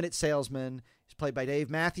 the effeminate salesman, is played by Dave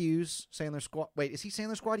Matthews. Sandler Squad. Wait, is he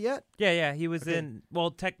Sandler Squad yet? Yeah, he was in.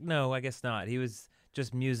 Well, no, I guess not. He was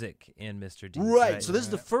just music in Mr. D. Right. So this is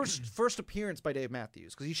the first appearance by Dave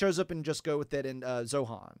Matthews, because he shows up in Just Go With It and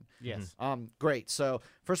Zohan. Yes. Great. So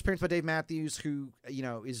first appearance by Dave Matthews, who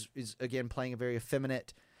is again playing a very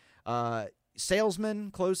effeminate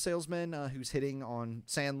salesman, clothes salesman, who's hitting on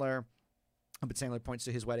Sandler, but Sandler points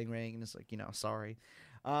to his wedding ring and is like, sorry.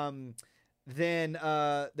 Then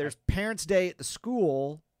there's Parents' Day at the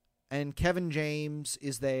school, and Kevin James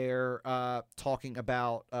is there talking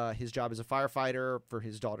about his job as a firefighter for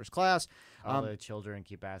his daughter's class. All the children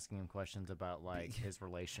keep asking him questions about like his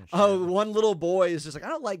relationship. Oh, one little boy is just like, I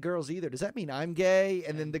don't like girls either. Does that mean I'm gay?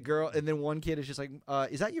 And then one kid is just like,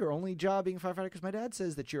 is that your only job being a firefighter? Because my dad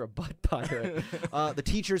says that you're a butt pirate. The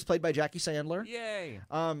teacher is played by Jackie Sandler. Yay.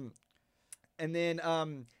 And then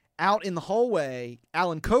out in the hallway,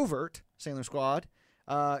 Alan Covert, Sandler Squad,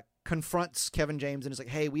 confronts Kevin James and is like,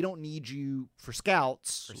 "Hey, we don't need you for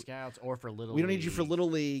Scouts. Or for Little League. We don't need you for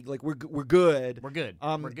Little League. Like we're good. We're good. We're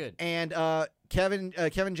good." And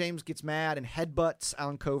Kevin James gets mad and headbutts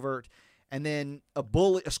Alan Covert, and then a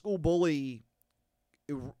school bully,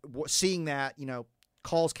 seeing that,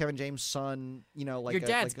 calls Kevin James' son, your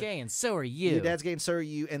dad's gay and so are you. Your dad's gay and so are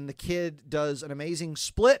you. And the kid does an amazing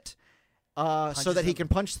split so that he him. can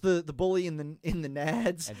punch the bully in the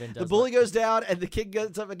nads. And then The does bully goes down, and the kid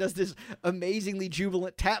goes up and does this amazingly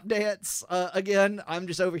jubilant tap dance. Again, I'm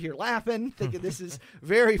just over here laughing, thinking this is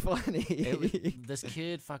very funny. This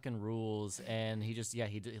kid fucking rules, and he just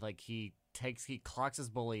he clocks his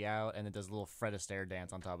bully out, and then does a little Fred Astaire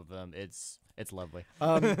dance on top of him. It's lovely.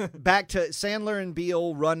 Back to Sandler and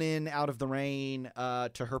Beale run in out of the rain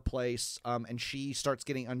to her place, and she starts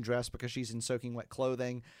getting undressed because she's in soaking wet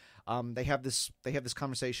clothing. They have this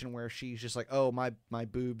conversation where she's just like, "Oh, my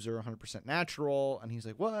boobs are 100% natural," and he's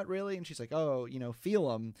like, "What, really?" And she's like, "Oh, feel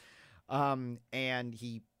them," and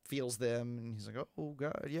he feels them, and he's like, "Oh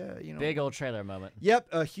God, yeah, Big old trailer moment. Yep,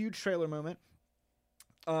 a huge trailer moment.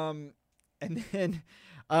 And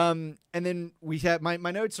then we have my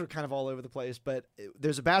notes are kind of all over the place, but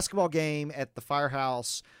there's a basketball game at the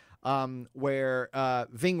firehouse where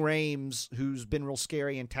Ving Rhames, who's been real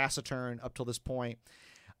scary and taciturn up till this point,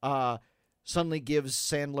 suddenly gives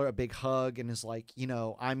Sandler a big hug and is like,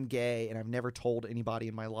 I'm gay and I've never told anybody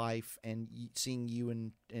in my life, and seeing you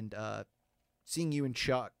and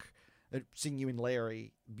Chuck, seeing you and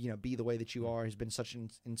Larry, be the way that you are has been such an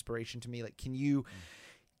inspiration to me. Like, can you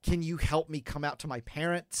help me come out to my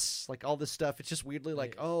parents? Like, all this stuff. It's just weirdly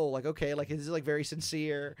like, oh, like, okay, like, it's like very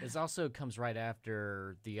sincere. This also comes right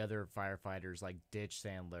after the other firefighters like ditch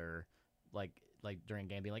Sandler, like during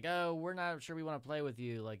game, being like, oh, we're not sure we want to play with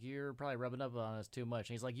you. Like, you're probably rubbing up on us too much.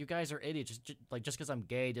 And he's like, you guys are idiots. Just because I'm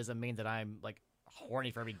gay doesn't mean that I'm like horny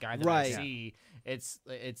for every guy that I see. It's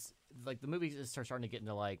like the movie starts starting to get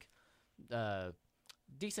into like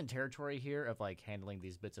decent territory here of like handling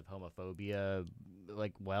these bits of homophobia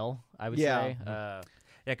like I would say. Yeah,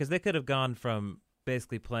 because they could have gone from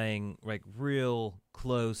basically playing like real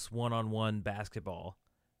close one-on-one basketball,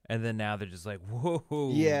 and then now they're just like,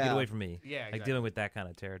 whoa, get away from me. Yeah, exactly. Like dealing with that kind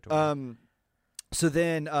of territory. So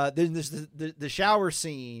then there's the shower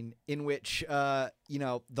scene in which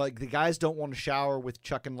the guys don't want to shower with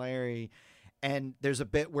Chuck and Larry, and there's a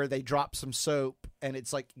bit where they drop some soap and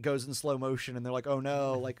it's like goes in slow motion, and they're like, oh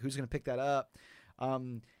no, like who's gonna pick that up?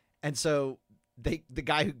 And so the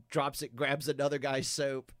guy who drops it grabs another guy's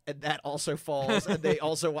soap, and that also falls, and they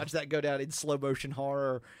also watch that go down in slow motion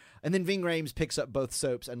horror. And then Ving Rhames picks up both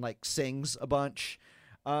soaps and like sings a bunch.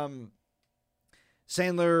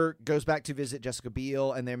 Sandler goes back to visit Jessica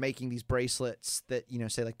Biel, and they're making these bracelets that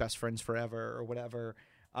say like best friends forever or whatever.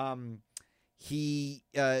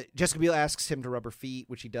 Jessica Biel asks him to rub her feet,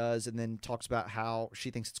 which he does, and then talks about how she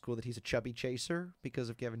thinks it's cool that he's a chubby chaser because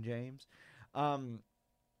of Kevin James.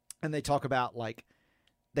 And they talk about like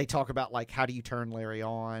how do you turn Larry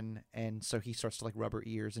on, and so he starts to like rub her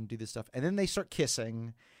ears and do this stuff, and then they start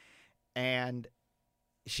kissing, and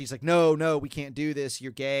she's like, no, we can't do this.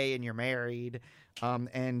 You're gay and you're married.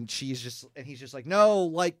 And he's just like, no,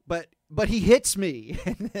 like, but he hits me,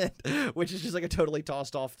 which is just like a totally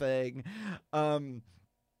tossed off thing. They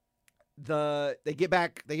get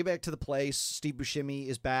back to the place. Steve Buscemi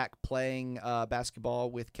is back playing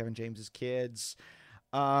basketball with Kevin James's kids.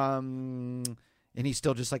 And he's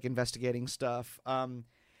still just like investigating stuff.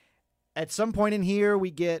 At some point in here,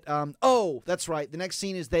 we get, oh, that's right. The next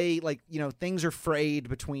scene is they like, things are frayed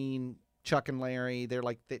between Chuck and Larry. They're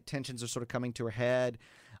like, the tensions are sort of coming to a head.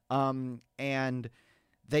 And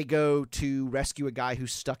they go to rescue a guy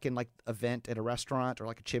who's stuck in like a vent at a restaurant, or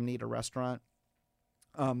like a chimney at a restaurant.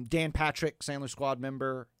 Dan Patrick, Sandler Squad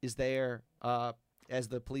member, is there as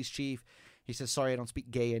the police chief. He says, sorry, I don't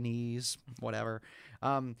speak Gayanese, whatever.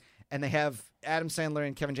 And they have Adam Sandler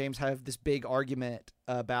and Kevin James have this big argument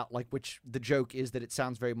about like, which the joke is that it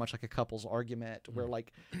sounds very much like a couple's argument, where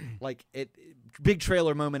like big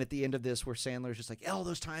trailer moment at the end of this where Sandler's just like, all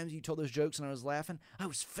those times you told those jokes and I was laughing, I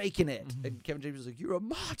was faking it. And Kevin James was like, you're a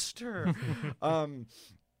monster.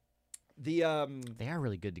 They are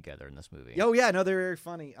really good together in this movie. Oh yeah, no, they're very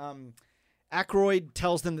funny. Aykroyd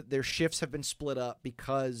tells them that their shifts have been split up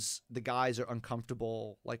because the guys are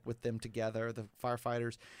uncomfortable like with them together, the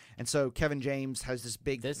firefighters. And so Kevin James has this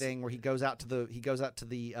big thing where he goes out to the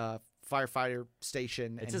firefighter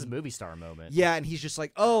station. It's his movie star moment. Yeah, and he's just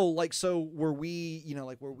like, oh, like, so were we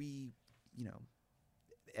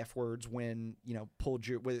F words when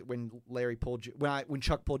when Larry pulled you, when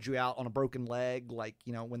Chuck pulled you out on a broken leg, like,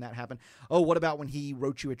 when that happened. Oh, what about when he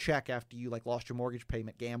wrote you a check after you like lost your mortgage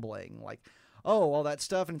payment gambling, like, oh, all that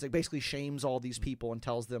stuff. And it's like basically shames all these people and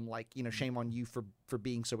tells them like, shame on you for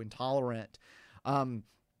being so intolerant. It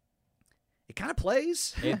kind of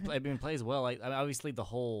plays. It plays well. Like, obviously the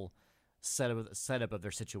whole setup of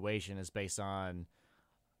their situation is based on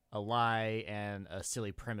a lie and a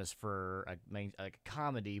silly premise for a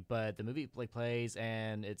comedy, but the movie plays,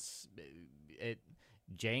 and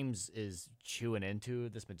James is chewing into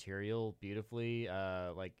this material beautifully.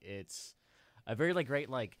 Like it's a very like great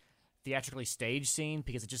like theatrically staged scene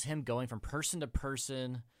because it's just him going from person to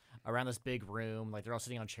person around this big room. Like they're all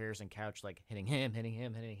sitting on chairs and couch, like hitting him.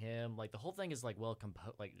 Like the whole thing is like well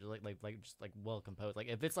composed, like just like well composed. Like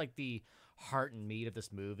if it's like the heart and meat of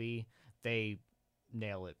this movie, they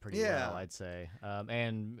nail it pretty well, I'd say.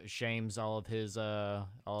 And shames all of his fellow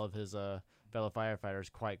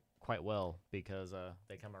firefighters quite well because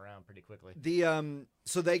they come around pretty quickly.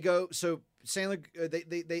 So they go. So Sandler,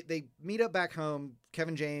 they meet up back home.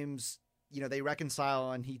 Kevin James, they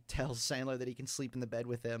reconcile, and he tells Sandler that he can sleep in the bed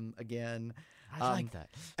with him again. I like that.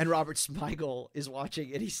 And Robert Smigel is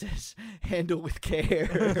watching, and he says, "Handle with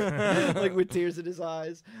care," like with tears in his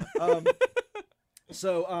eyes.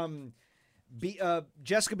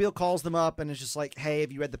 Jessica Biel calls them up and is just like, "Hey,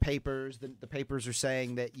 have you read the papers? The papers are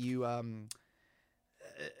saying that you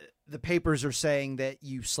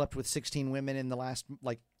slept with 16 women in the last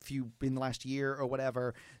year or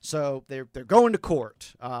whatever. So they're going to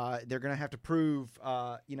court. They're gonna have to prove,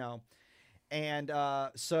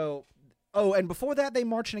 and before that, they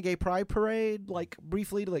march in a gay pride parade, like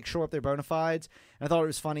briefly to like show up their bona fides. And I thought it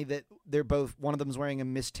was funny that one of them's wearing a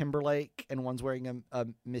Miss Timberlake and one's wearing a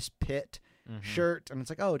Miss Pitt shirt, and it's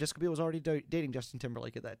like, oh, Jessica Biel was already dating Justin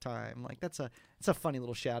Timberlake at that time. Like that's a funny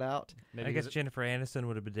little shout out. Maybe I guess Jennifer Aniston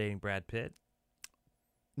would have been dating Brad Pitt.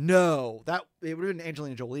 No, it would have been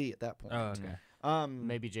Angelina Jolie at that point. Oh, okay.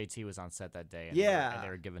 Maybe JT was on set that day. And they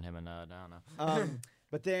were giving him a nod. I don't know.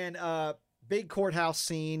 But then big courthouse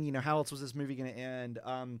scene. How else was this movie going to end?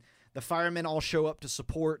 The firemen all show up to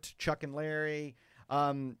support Chuck and Larry.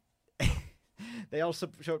 They also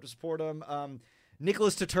show up to support him.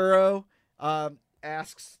 Nicholas Turturro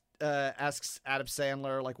asks Adam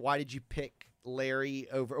Sandler, like, why did you pick Larry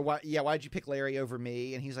over? Why did you pick Larry over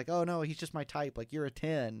me? And he's like, oh no, he's just my type. Like, you're a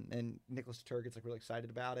 10. And Nicholas Turturro gets like really excited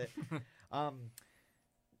about it.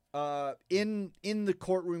 In the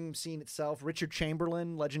courtroom scene itself, Richard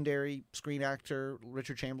Chamberlain, legendary screen actor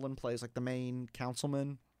Richard Chamberlain, plays like the main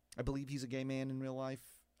councilman. I believe he's a gay man in real life.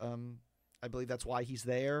 I believe that's why he's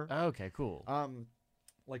there. Okay, cool.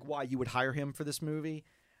 Like why you would hire him for this movie.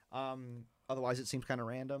 Otherwise it seems kind of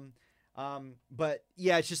random. But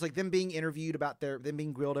yeah, it's just like them being interviewed about them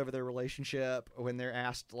being grilled over their relationship when they're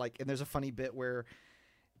asked, like, and there's a funny bit where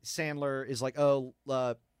Sandler is like, oh,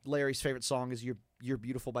 Larry's favorite song is You're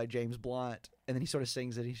Beautiful by James Blunt. And then he sort of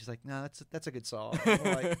sings it. And he's just like, no, that's a good song.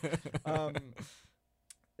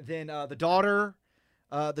 Then the daughter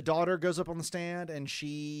goes up on the stand and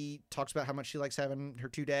she talks about how much she likes having her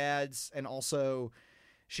two dads. And also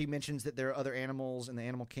she mentions that there are other animals in the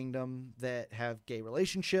animal kingdom that have gay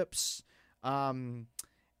relationships. Let's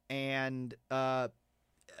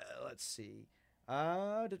see.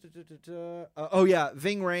 Ving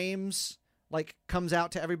Rhames like comes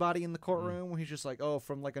out to everybody in the courtroom where he's just like, oh,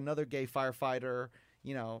 from like another gay firefighter,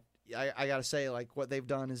 I gotta say, like, what they've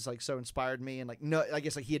done is like so inspired me. And like, no, I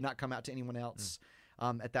guess like he had not come out to anyone else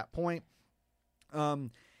at that point. And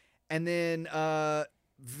then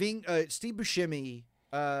Steve Buscemi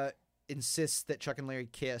insists that Chuck and Larry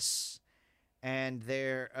kiss, and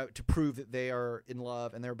they're to prove that they are in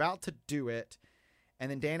love, and they're about to do it.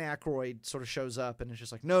 And then Dan Aykroyd sort of shows up and is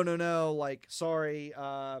just like, no, like, sorry,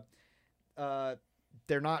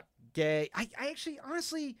 they're not gay. I actually,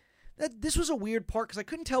 honestly, this was a weird part because I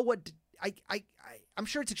couldn't tell what I'm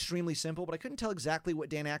sure it's extremely simple, but I couldn't tell exactly what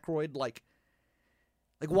Dan Aykroyd like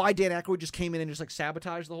why Dan Aykroyd just came in and just like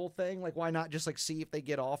sabotaged the whole thing. Like, why not just like see if they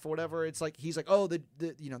get off or whatever? It's like he's like, oh, the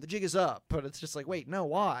jig is up, but it's just like, wait, no,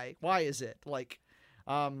 why is it like?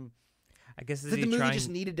 I guess the movie just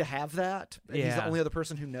needed to have that. And he's the only other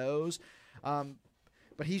person who knows.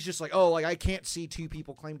 But he's just like, oh, like I can't see two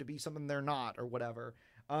people claim to be something they're not or whatever.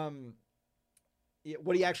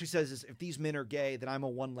 What he actually says is, if these men are gay, then I'm a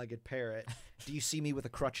one-legged parrot. Do you see me with a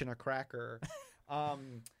crutch and a cracker?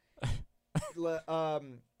 And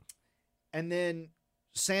then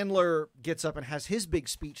Sandler gets up and has his big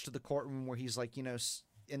speech to the courtroom where he's like,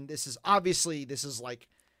 and this is like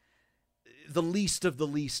the least of the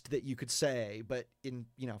least that you could say, but in,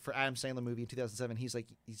 for Adam Sandler movie in 2007, he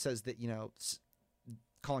says that,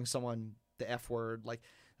 calling someone the F word, like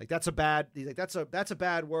that's a bad, he's like, that's a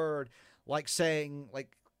bad word, like saying,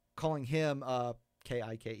 like calling him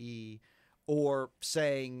Kike, or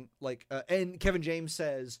saying like, and Kevin James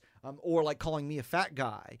says, or like calling me a fat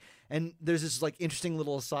guy. And there's this like interesting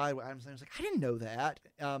little aside where Adam Sandler's like, I didn't know that.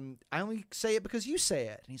 I only say it because you say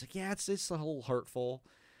it. And he's like, yeah, it's a little hurtful.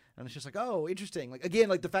 And it's just like, oh, interesting. Like, again,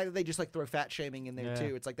 like the fact that they just like throw fat shaming in there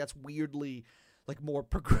too. It's like, that's weirdly more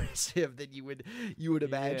progressive than you would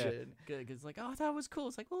imagine. Because like, oh, I thought it was cool.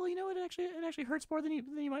 It's like, well, you know, it actually hurts more than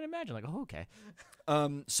you might imagine. Like, oh, okay.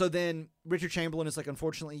 So then Richard Chamberlain is like,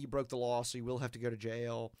 unfortunately, you broke the law, so you will have to go to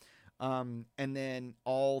jail. And then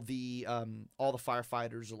all the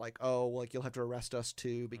firefighters are like, oh, well, like you'll have to arrest us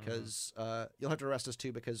too because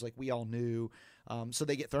like we all knew. So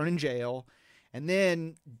they get thrown in jail. And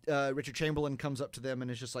then Richard Chamberlain comes up to them and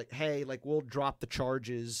is just like, hey, like we'll drop the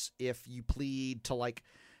charges if you plead to like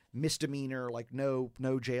misdemeanor, like no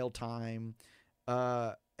jail time.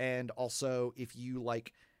 And also if you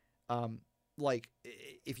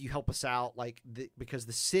if you help us out, like because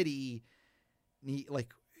the city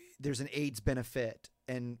there's an AIDS benefit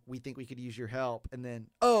and we think we could use your help. And then,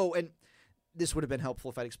 and this would have been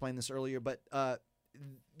helpful if I'd explained this earlier, but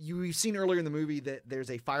you've seen earlier in the movie that there's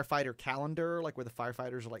a firefighter calendar, like where the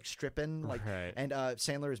firefighters are like stripping, like, right. And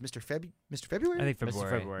Sandler is Mr. February. I think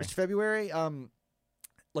February. Mr. February.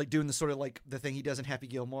 Like doing the sort of like the thing he does in Happy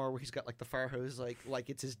Gilmore, where he's got like the fire hose, like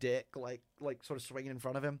it's his dick, like sort of swinging in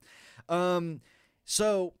front of him.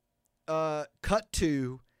 So, cut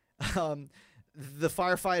to, the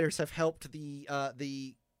firefighters have helped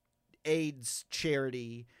the AIDS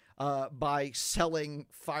charity by selling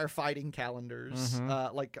firefighting calendars,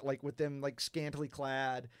 like with them like scantily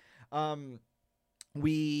clad.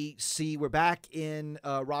 We're back in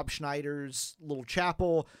Rob Schneider's little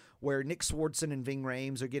chapel where Nick Swardson and Ving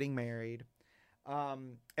Rhames are getting married.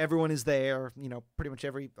 Everyone is there. You know, pretty much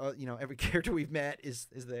every character we've met is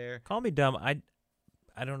there. Call me dumb. I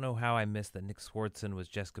don't know how I missed that Nick Swardson was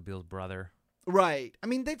Jessica Biel's brother. Right. I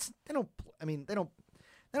mean, they don't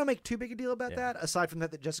make too big a deal about that. Aside from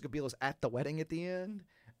that Jessica Biel is at the wedding at the end.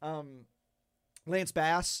 Lance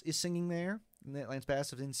Bass is singing there. Lance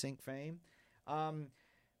Bass of NSYNC fame.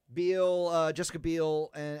 Jessica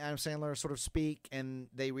Biel and Adam Sandler sort of speak, and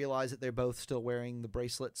they realize that they're both still wearing the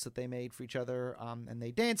bracelets that they made for each other. And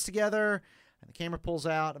they dance together, and the camera pulls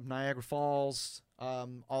out of Niagara Falls.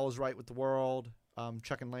 All is right with the world.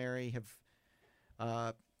 Chuck and Larry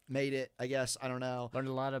have made it, I guess. I don't know. Learned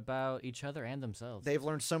a lot about each other and themselves. They've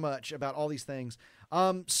learned so much about all these things.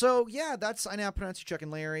 So yeah, I now pronounce you Chuck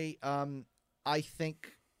and Larry. I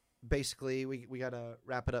think basically we got to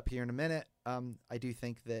wrap it up here in a minute. I do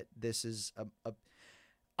think that this is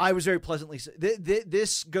I was very pleasantly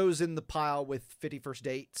this goes in the pile with 50 First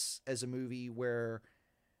Dates as a movie where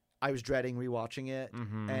I was dreading rewatching it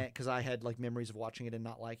because I had like memories of watching it and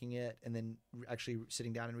not liking it, and then actually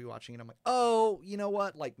sitting down and rewatching it, I'm like, oh, you know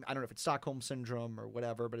what? Like, I don't know if it's Stockholm Syndrome or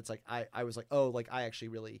whatever, but it's like I was like, oh, like I actually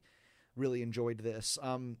really, really enjoyed this.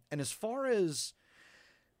 And as far as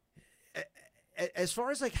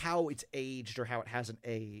like how it's aged or how it hasn't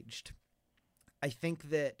aged, I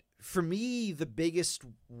think that for me the biggest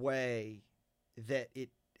way that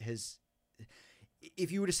it has.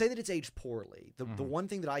 If you were to say that it's aged poorly, the one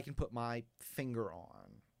thing that I can put my finger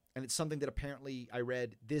on, and it's something that apparently I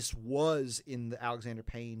read this was in the Alexander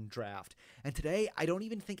Payne draft, and today I don't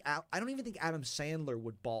even think Adam Sandler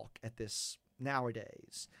would balk at this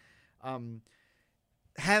nowadays.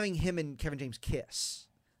 Having him and Kevin James kiss,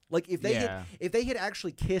 like if they had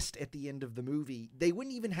actually kissed at the end of the movie, they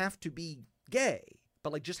wouldn't even have to be gay,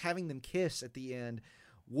 but like just having them kiss at the end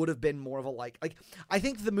would have been more of a like I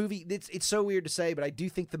think the movie, it's so weird to say, but I do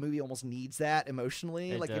think the movie almost needs that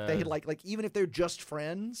emotionally. If they had like even if they're just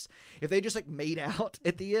friends, if they just like made out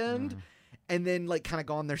at the end and then like kind of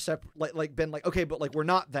gone their separate like been like, okay, but like we're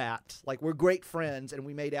not that, like we're great friends and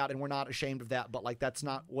we made out and we're not ashamed of that, but like that's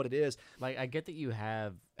not what it is. Like I get that you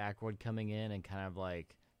have Aykroyd coming in and kind of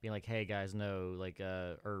like being like, hey guys, no, like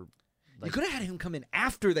or like, you could have had him come in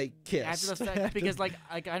after they kissed. After the fact, because like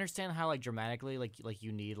I understand how like dramatically like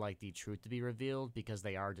you need like the truth to be revealed because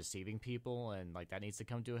they are deceiving people and like that needs to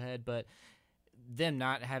come to a head. But them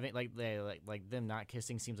not having like them not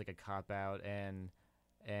kissing seems like a cop out, and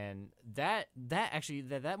that actually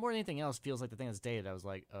that more than anything else feels like the thing that's dated. I was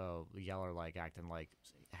like, oh, y'all are like acting like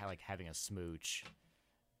having a smooch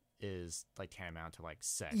is like tantamount to like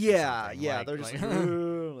sex. Yeah, like, they're just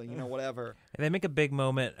whatever. And they make a big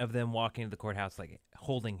moment of them walking to the courthouse, like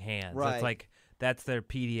holding hands. Right. It's like that's their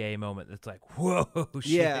PDA moment. It's like, whoa,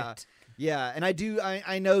 shit. Yeah. And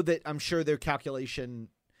I know that I'm sure their calculation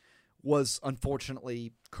was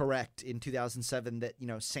unfortunately correct in 2007. That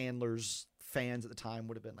Sandler's fans at the time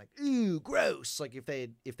would have been like, ooh, gross, like if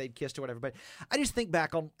they'd kissed or whatever. But I just think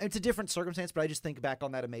back on, it's a different circumstance, but I just think back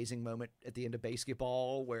on that amazing moment at the end of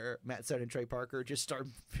Basketball where Matt Stone and Trey Parker just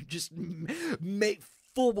make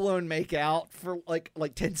full-blown make out for like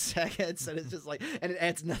 10 seconds, and it's just like, and it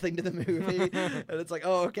adds nothing to the movie. And it's like,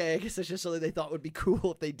 oh, okay, I guess that's just something they thought would be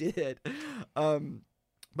cool if they did.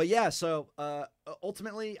 But yeah, so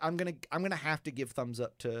ultimately, I'm gonna have to give thumbs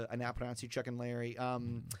up to I Now Pronounce You, Chuck and Larry.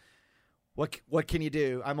 What can you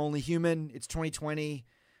do? I'm only human. It's 2020.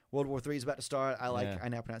 World War III is about to start. I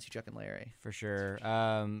Now Pronounce You, Chuck and Larry. For sure.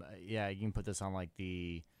 Yeah, you can put this on like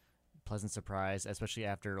the pleasant surprise, especially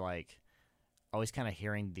after like always kind of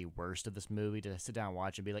hearing the worst of this movie, to sit down and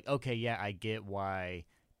watch and be like, okay, yeah, I get why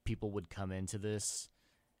people would come into this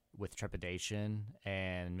with trepidation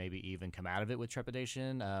and maybe even come out of it with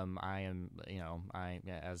trepidation. I'm coming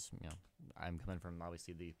from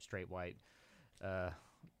obviously the straight white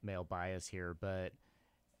male bias here, but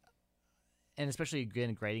and especially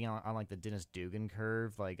again grading on like the Dennis Dugan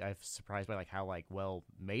curve, like I'm surprised by like how like well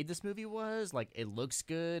made this movie was. Like it looks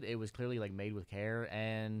good. It was clearly like made with care,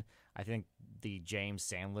 and I think the James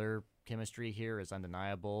Sandler chemistry here is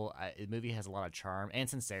undeniable. The movie has a lot of charm and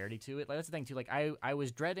sincerity to it. Like that's the thing too. Like I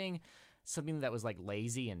was dreading something that was like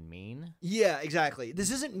lazy and mean. Yeah, exactly.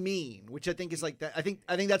 This isn't mean, which I think is like that. I think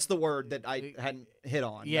that's the word that I hadn't hit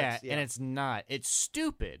on. Yeah, and it's not. It's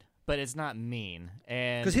stupid, but it's not mean.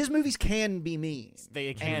 And because his movies can be mean.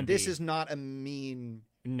 They can. And this is not a mean.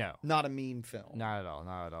 No, not a mean film. Not at all.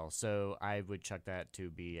 Not at all. So I would chuck that to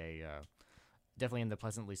be a. Definitely in the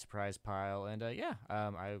pleasantly surprised pile, and I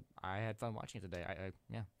had fun watching it today.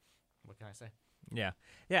 What can I say? Yeah.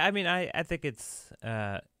 I mean, I think it's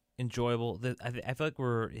enjoyable. I feel like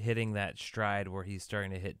we're hitting that stride where he's starting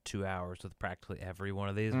to hit 2 hours with practically every one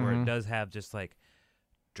of these, where it does have just like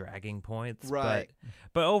dragging points, right?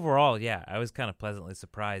 But overall, yeah, I was kind of pleasantly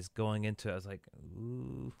surprised going into it. I was like,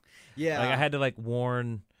 ooh, yeah. Like I had to like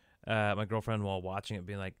warn my girlfriend while watching it,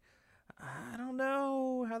 being like, I don't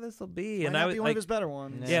know how this will be. And I was be one of his better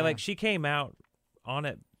ones. Yeah, like she came out on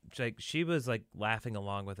it, like she was like laughing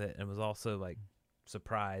along with it, and was also like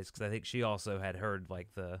surprised because I think she also had heard like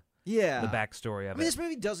the backstory of it. This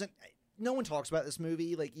movie doesn't. No one talks about this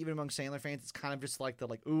movie. Like even among Sandler fans, it's kind of just like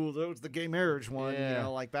ooh, that was the gay marriage one. Yeah. You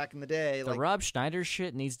know, like back in the day. The Rob Schneider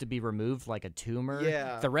shit needs to be removed like a tumor.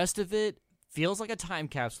 Yeah. The rest of it feels like a time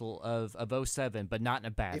capsule of 07, but not in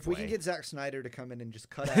a bad way. If we can get Zack Snyder to come in and just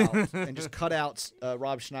cut out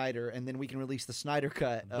Rob Schneider, and then we can release the Snyder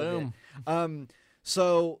cut. Boom. Of it.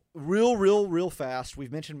 So real fast.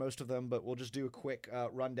 We've mentioned most of them, but we'll just do a quick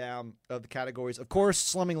rundown of the categories. Of course,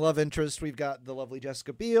 slumming love interest. We've got the lovely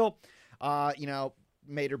Jessica Biel.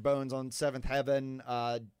 Made her bones on Seventh Heaven.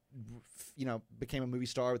 Became a movie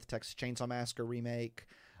star with the Texas Chainsaw Massacre remake.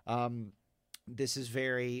 This is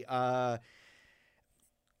very.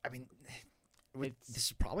 This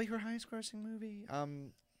is probably her highest grossing movie.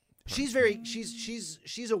 She's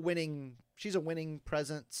a winning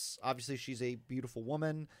presence. Obviously, she's a beautiful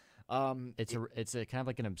woman. It's a kind of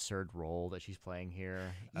like an absurd role that she's playing here.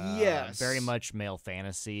 Yes, very much male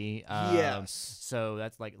fantasy. Yes. So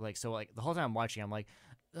that's like the whole time I'm watching, I'm like,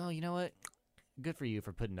 oh, you know what? Good for you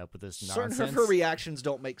for putting up with this nonsense. Certain of her reactions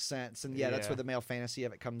don't make sense, and that's where the male fantasy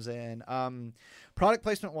of it comes in. Product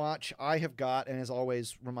placement watch I have got, and as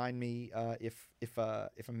always, remind me if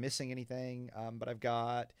I'm missing anything. But I've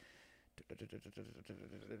got.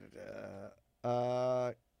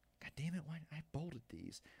 God damn it! Why I bolded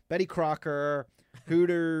these? Betty Crocker,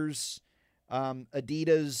 Hooters,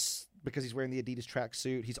 Adidas. Because he's wearing the Adidas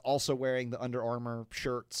tracksuit. He's also wearing the Under Armour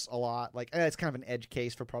shirts a lot. Like, it's kind of an edge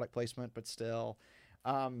case for product placement, but still.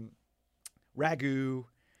 Ragu.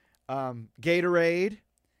 Gatorade.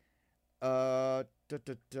 2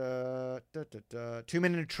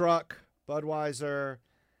 Men in a Truck. Budweiser.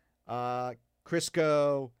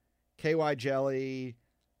 Crisco. KY Jelly.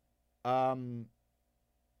 What am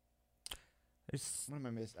I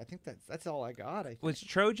missing? I think that's all I got. I think. Was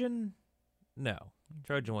Trojan? No.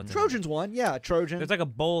 Trojan wasn't. Trojan's one, yeah. Trojan. There's like a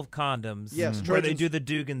bowl of condoms. Yes, where they do the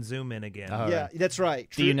Dugan zoom in again. Yeah, that's right.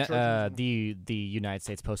 The United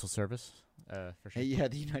States Postal Service, for sure. Yeah,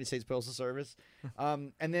 the United States Postal Service.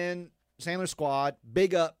 And then Sandler Squad.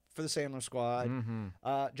 Big up for the Sandler Squad. Mm-hmm.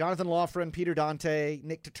 Jonathan Loughran, Peter Dante,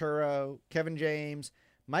 Nick Turturro, Kevin James,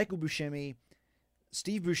 Michael Buscemi,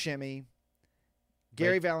 Steve Buscemi,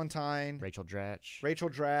 Gary Valentine, Rachel Dratch,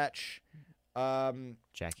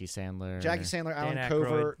 Jackie Sandler, Alan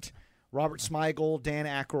Covert, Robert Smigel, Dan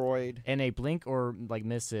Aykroyd. And a blink or like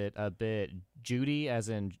miss it a bit, Judy, as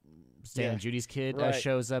in Stan and Judy's kid,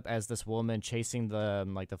 shows up as this woman chasing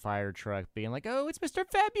the fire truck, being like, "Oh, it's Mr.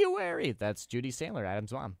 February." That's Judy Sandler,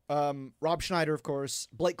 Adam's mom. Rob Schneider, of course.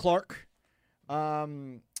 Blake Clark.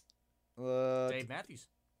 Dave Matthews.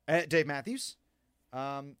 Dave Matthews.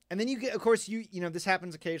 And then you get, of course, you know, this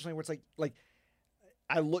happens occasionally where it's like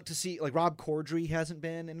I looked to see, like, Rob Corddry hasn't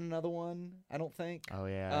been in another one, I don't think. Oh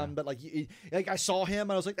yeah. But like I saw him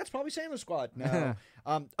and I was like, that's probably Sandler Squad. No.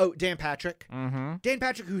 Dan Patrick. Mm-hmm. Dan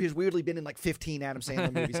Patrick, who has weirdly been in like 15 Adam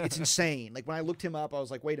Sandler movies. It's insane. Like when I looked him up, I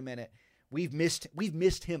was like, wait a minute. We've missed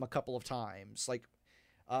him a couple of times, like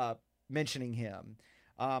mentioning him.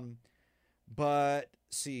 But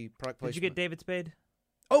see, product placement. Did you get David Spade?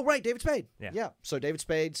 Oh, right, David Spade. Yeah. So David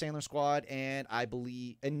Spade, Sandler Squad, and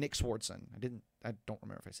Nick Swardson. I don't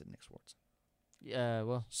remember if I said Nick Swardson. Yeah,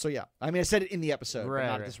 well, So yeah, I mean, I said it in the episode, but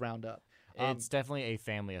not Right. this roundup. it's definitely a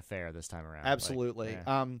family affair this time around. Absolutely. Like,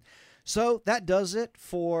 yeah. So that does it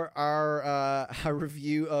for our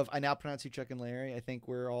review of I Now Pronounce You Chuck and Larry. I think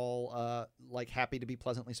we're all like happy to be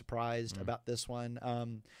pleasantly surprised about this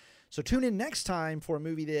one. So tune in next time for a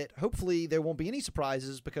movie that hopefully there won't be any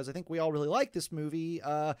surprises because I think we all really like this movie.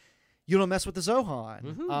 You Don't Mess with the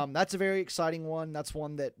Zohan. That's a very exciting one. That's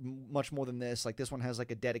one that much more than this. Like this one has like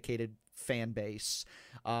a dedicated fan base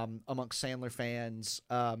amongst Sandler fans.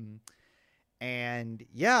 And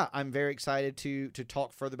yeah, I'm very excited to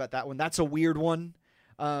talk further about that one. That's a weird one.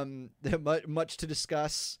 Much to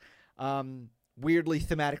discuss. Weirdly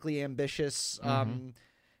thematically ambitious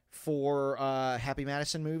for Happy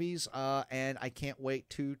Madison movies. And I can't wait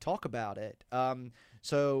to talk about it.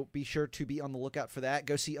 So be sure to be on the lookout for that.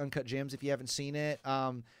 Go see Uncut Gems if you haven't seen it.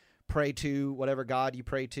 Pray to whatever God you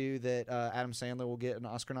pray to that Adam Sandler will get an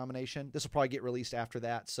Oscar nomination. This will probably get released after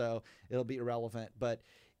that, so it'll be irrelevant. But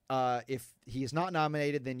if he is not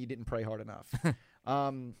nominated, then you didn't pray hard enough.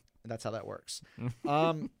 That's how that works.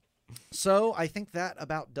 So I think that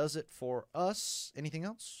about does it for us. Anything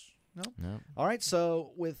else? No. All right.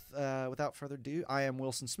 So without further ado, I am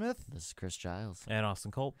Wilson Smith. This is Chris Giles. And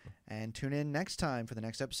Austin Culp. And tune in next time for the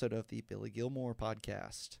next episode of the Billy Gilmore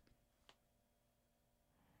Podcast.